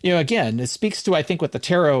sometimes, again, it speaks to, I think, what the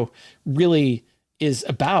tarot really is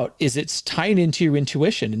about, is it's tying into your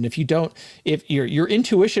intuition. And if your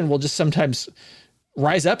intuition will just sometimes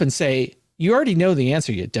rise up and say, you already know the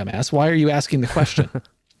answer, you dumbass. Why are you asking the question?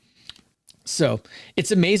 So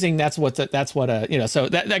it's amazing. So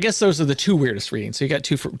I guess those are the two weirdest readings. So you got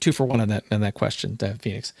two for one on that question,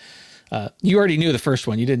 Phoenix. You already knew the first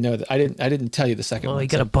one. You didn't know that. I didn't tell you the second one. Well, you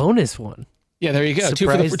got a bonus one. Yeah, there you go.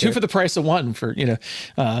 Two for the price of one for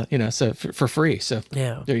so for free. So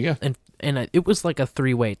yeah, there you go. And it was like a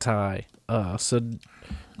 3-way tie. So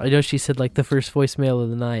I know she said like the first voicemail of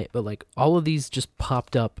the night, but like all of these just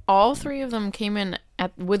popped up. All three of them came in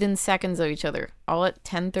within seconds of each other, all at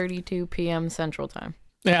 10:32 p.m. Central Time.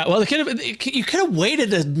 Yeah, well, you could have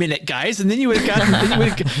waited a minute, guys, and then you would have gotten.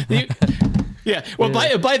 Yeah. Well,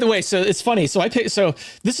 by the way, so it's funny. So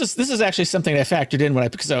this is actually something I factored in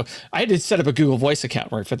so I had to set up a Google Voice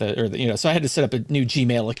account so I had to set up a new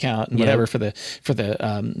Gmail account and whatever for the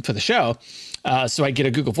show. So I get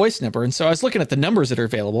a Google Voice number. And so I was looking at the numbers that are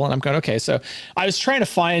available, and I'm going, okay, so I was trying to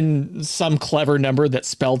find some clever number that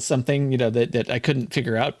spelled something, that I couldn't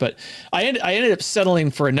figure out, but I ended up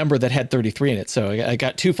settling for a number that had 33 in it. So I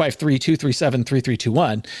got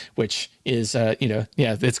 253-237-3321, which is,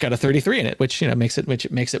 it's got a 33 in it, which makes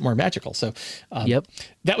it more magical. So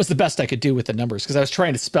that was the best I could do with the numbers, because I was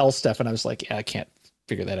trying to spell stuff and I was like, I can't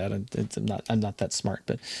figure that out. I'm not that smart,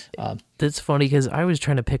 but that's funny, because I was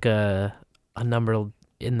trying to pick a number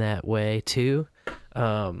in that way too,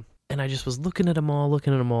 and I just was looking at them all,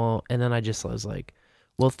 and then I was like,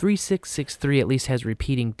 well, 3663 at least has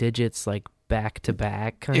repeating digits like back to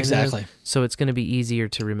back, kind exactly. of, so it's going to be easier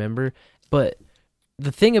to remember. But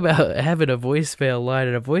the thing about having a voicemail line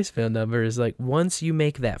and a voicemail number is like, once you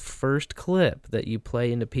make that first clip that you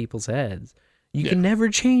play into people's heads, you can never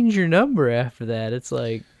change your number after that. It's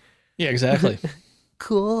like, yeah, exactly.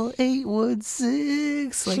 Call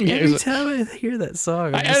 816. Like every time I hear that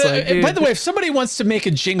song, I'm just like, dude. By the way, if somebody wants to make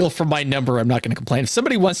a jingle for my number, I'm not going to complain. If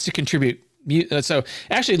somebody wants to contribute, so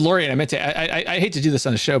actually, Lori, and I meant to. I hate to do this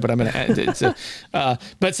on the show, but I'm going to.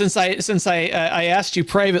 But since I asked you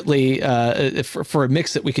privately for a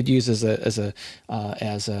mix that we could use for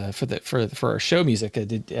our show music,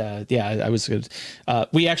 I was good.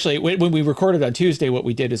 We actually, when we recorded on Tuesday, what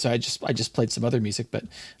we did is I just played some other music, but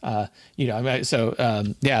you guys are so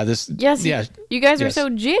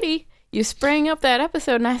jitty. You sprang up that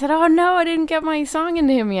episode, and I said, "Oh no, I didn't get my song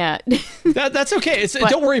into him yet." That's okay.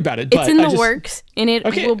 Don't worry about it. It's in the works, and it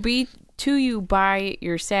will be to you by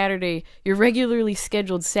your regularly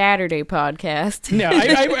scheduled Saturday podcast. No,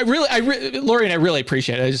 I really, Lori, and I really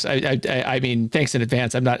appreciate it. I mean, thanks in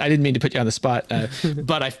advance. I didn't mean to put you on the spot,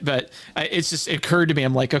 but it's just, it occurred to me.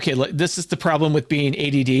 I'm like, okay, this is the problem with being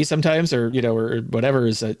ADD sometimes, or whatever,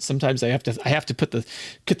 is that sometimes I have to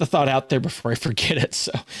get the thought out there before I forget it.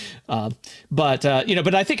 So, but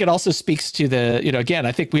I think it also speaks to again,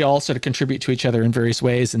 I think we all sort of contribute to each other in various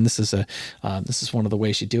ways, and this is one of the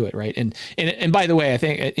ways you do it, right? And by the way, I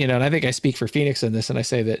think, and I think I speak for Phoenix in this, and I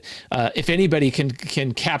say that if anybody can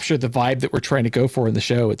capture the vibe that we're trying to go for in the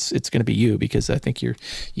show, it's going to be you, because I think you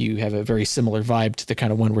have a very similar vibe to the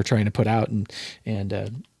kind of one we're trying to put out, and I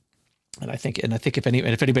think if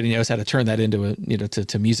anybody knows how to turn that into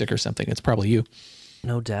to music or something, it's probably you.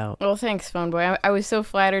 No doubt. Well, thanks, PhoneBoy. I was so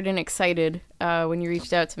flattered and excited when you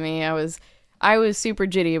reached out to me. I was super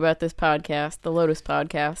jitty about this podcast, the Lotus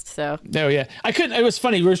podcast. So no, yeah, I couldn't. It was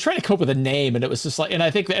funny. We were trying to come up with a name, and it was just like, and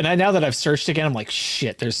I think, now that I've searched again, I'm like,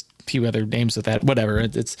 shit. There's a few other names with that. Whatever.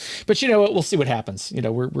 But you know what? We'll see what happens.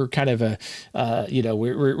 We're kind of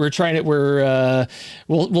we're trying to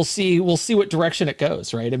we'll see what direction it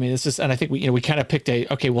goes. Right. I mean, it's just, and I think we kind of picked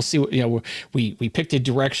we'll see what we picked a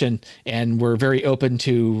direction, and we're very open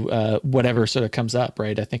to whatever sort of comes up.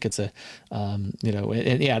 Right. I think it's and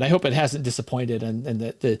I hope it hasn't disappointed. And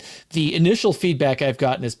that the initial feedback I've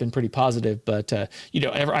gotten has been pretty positive, but I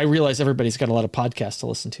realize everybody's got a lot of podcasts to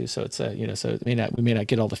listen to, so it's so we may not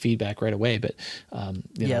get all the feedback right away, but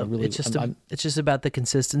really, it's just about the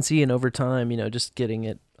consistency, and over time, just getting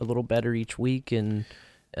it a little better each week, and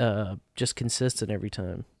just consistent every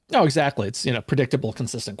time. No, exactly. It's predictable,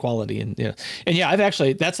 consistent quality, and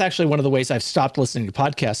that's actually one of the ways I've stopped listening to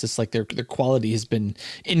podcasts. It's like their quality has been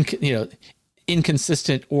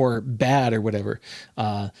inconsistent or bad or whatever.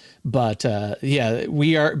 Yeah,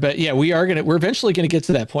 we're eventually going to get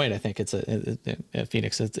to that point. I think it's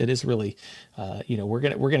Phoenix. It is really, we're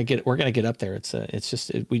going to get up there.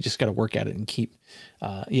 We just got to work at it and keep,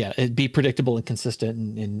 be predictable and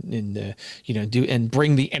consistent and do and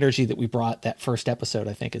bring the energy that we brought that first episode.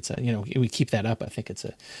 I think we keep that up. I think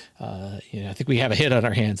I think we have a hit on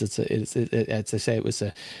our hands. As I say, it was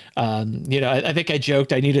I think I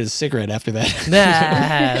joked I needed a cigarette after that.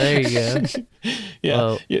 There you go. Yeah.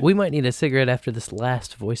 Well, we might need a cigarette after this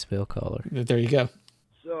last voicemail caller. There you go.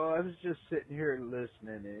 So I was just sitting here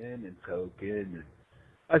listening in and talking, and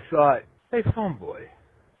I thought, hey, PhoneBoy,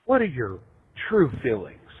 what are your true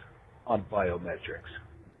feelings on biometrics?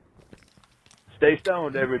 Stay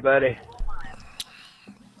stoned, everybody.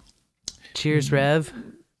 Cheers, Rev.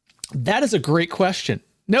 That is a great question.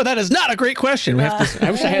 No, that is not a great question.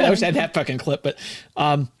 I wish I had that fucking clip, but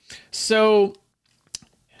so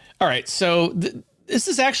all right, so this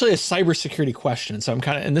is actually a cybersecurity question. So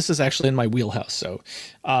and this is actually in my wheelhouse. So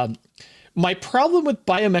my problem with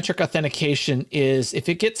biometric authentication is if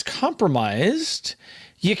it gets compromised,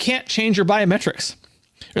 you can't change your biometrics,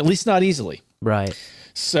 or at least not easily. Right.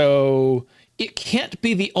 So it can't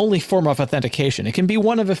be the only form of authentication. It can be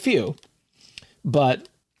one of a few, but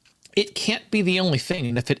it can't be the only thing.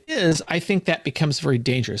 And if it is, I think that becomes very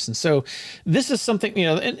dangerous. And so this is something,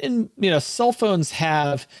 cell phones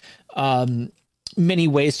have many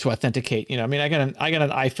ways to authenticate. I got an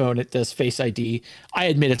iPhone. It does Face ID. I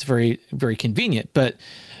admit it's very, very convenient, but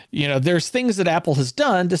there's things that Apple has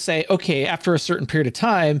done to say, okay, after a certain period of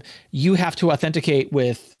time, you have to authenticate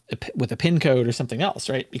with a PIN code or something else,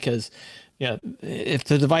 right? Because if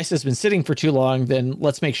the device has been sitting for too long, then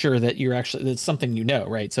let's make sure that that's something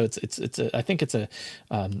right? So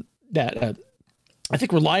I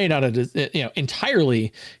think relying on it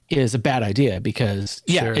entirely is a bad idea because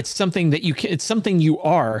Sure. It's something that it's something you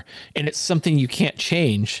are, and it's something you can't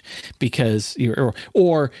change because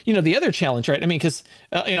or the other challenge, right? I mean, because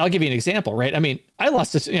I'll give you an example, right? I mean, I've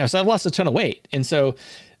lost a ton of weight, and so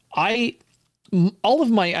all of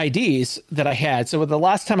my IDs that I had. So the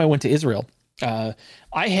last time I went to Israel, I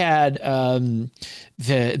had I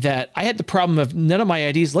had the problem of none of my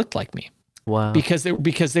IDs looked like me. Wow. Because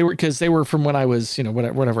they were from when I was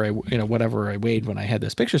whatever I weighed when I had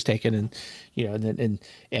those pictures taken, and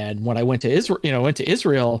and when I went to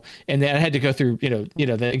Israel, and then I had to go through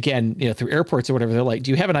through airports or whatever. They're like, do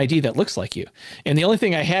you have an ID that looks like you? And the only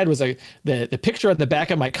thing I had was the picture on the back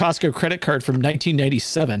of my Costco credit card from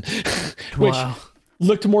 1997, which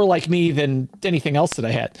looked more like me than anything else that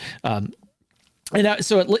I had.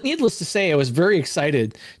 So needless to say, I was very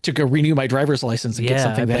excited to go renew my driver's license and get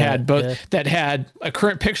something that had a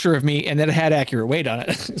current picture of me and that it had accurate weight on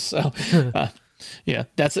it. So, I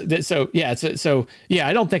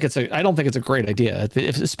don't think it's a great idea,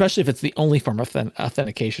 especially if it's the only form of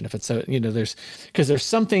authentication. If it's there's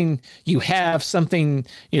something you have, something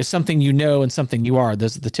and something you are.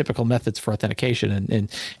 Those are the typical methods for authentication, and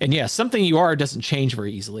something you are doesn't change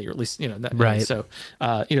very easily, or at least right. So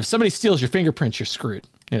if somebody steals your fingerprints, you're screwed.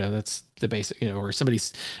 That's the basic, or somebody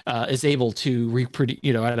is able to reproduce,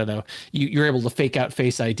 I don't know, you're able to fake out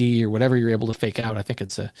Face ID or whatever you're able to fake out. I think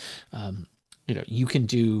it's you can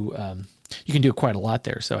do quite a lot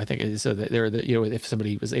there. So I think if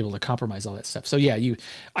somebody was able to compromise all that stuff. So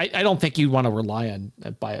I don't think you want to rely on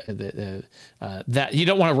that. You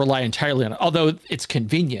don't want to rely entirely on it, although it's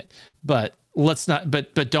convenient, but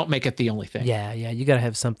but don't make it the only thing. Yeah. You got to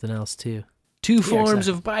have something else too. Two forms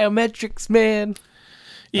of biometrics, man.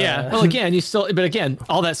 Yeah. Well, again,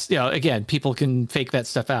 all that's, again, people can fake that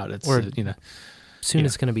stuff out. It's, soon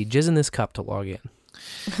it's going to be jizz in this cup to log in.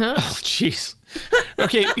 Oh, jeez.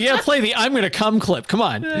 Okay. Yeah. Play the I'm going to come clip. Come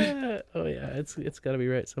on. It's got to be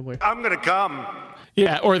right somewhere. I'm going to come.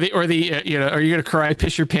 Yeah. Or the are you going to cry,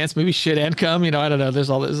 piss your pants, maybe shit and come? I don't know. There's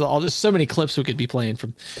so many clips we could be playing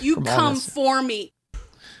from. You come for me.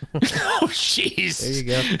 Oh, jeez. There you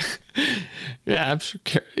go. Yeah, I'm sure.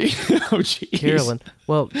 Oh, jeez. Carolyn.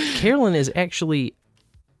 Well, Carolyn is actually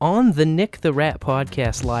on the Nick the Rat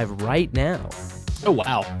podcast live right now. Oh,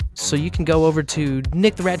 wow. So you can go over to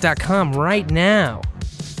nicktherat.com right now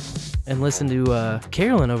and listen to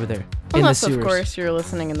Carolyn over there. Unless, of course, you're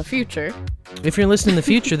listening in the future. If you're listening in the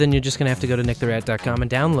future, then you're just going to have to go to nicktherat.com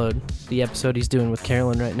and download the episode he's doing with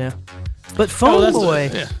Carolyn right now. But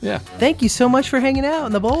PhoneBoy, thank you so much for hanging out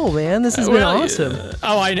in the bowl, man. This has been awesome.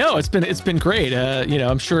 I know it's been great.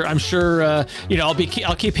 I'm sure.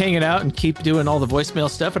 I'll keep hanging out and keep doing all the voicemail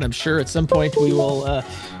stuff, and I'm sure at some point we will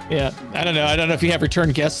Yeah, I don't know. I don't know if you have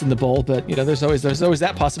return guests in the bowl, but you know, there's always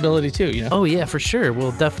that possibility too. You know. Oh yeah, for sure.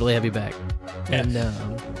 We'll definitely have you back. Yeah. And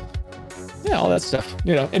yeah, all that stuff.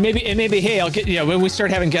 You know, and maybe hey, I'll get, you know, when we start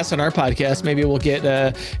having guests on our podcast, maybe we'll get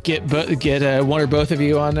one or both of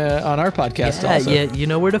you on our podcast. yeah, also. yeah, you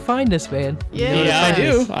know where to find us, man. Yeah, I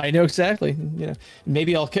do. I know exactly. You know,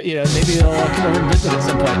 maybe I'll come over and visit at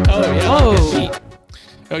some point. Oh yeah. Oh.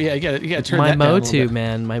 Oh yeah, you gotta turn My that down a little Motu, bit.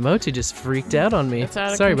 man. My Motu just freaked out on me. It's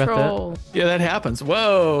out of Sorry control. about Yeah, that happens.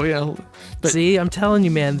 Whoa, you know. that. See, I'm telling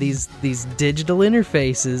you, man, these digital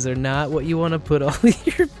interfaces are not what you want to put all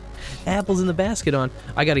your apples in the basket on.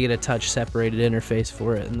 I got to get a touch separated interface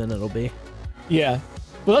for it, and then it'll be. Yeah.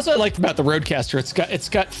 Well, that's what I liked about the Roadcaster. It's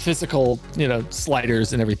got physical, you know,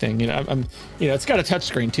 sliders and everything. You know, it's got a touch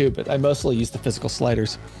screen too, but I mostly use the physical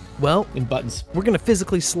sliders. Well, and buttons. We're gonna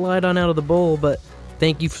physically slide on out of the bowl, but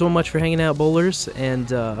thank you so much for hanging out, bowlers, and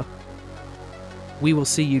we will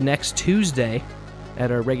see you next Tuesday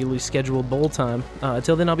at our regularly scheduled bowl time.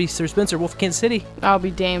 Until then, I'll be Sir Spencer, Wolf of Kansas City. I'll be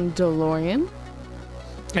Dame DeLorean.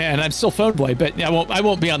 And I'm still PhoneBoy, but I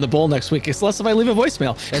won't be on the bowl next week unless if I leave a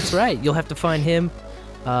voicemail. That's right. You'll have to find him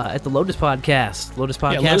at the Lotus Podcast,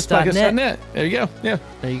 lotuspodcast.net. Yeah, lotuspodcast.net. There you go. Yeah.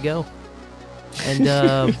 There you go.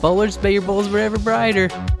 And bowlers, may your bowls forever brighter.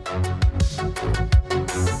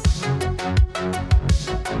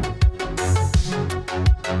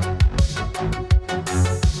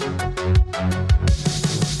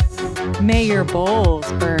 May your bowls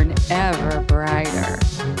burn ever brighter.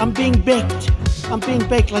 I'm being baked. I'm being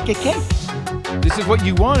baked like a cake. This is what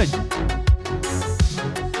you wanted.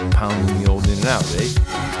 Pounding the old in and out, eh?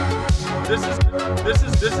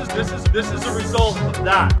 This is a result of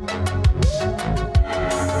that.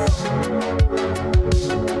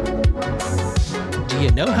 Do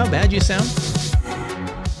you know how bad you sound?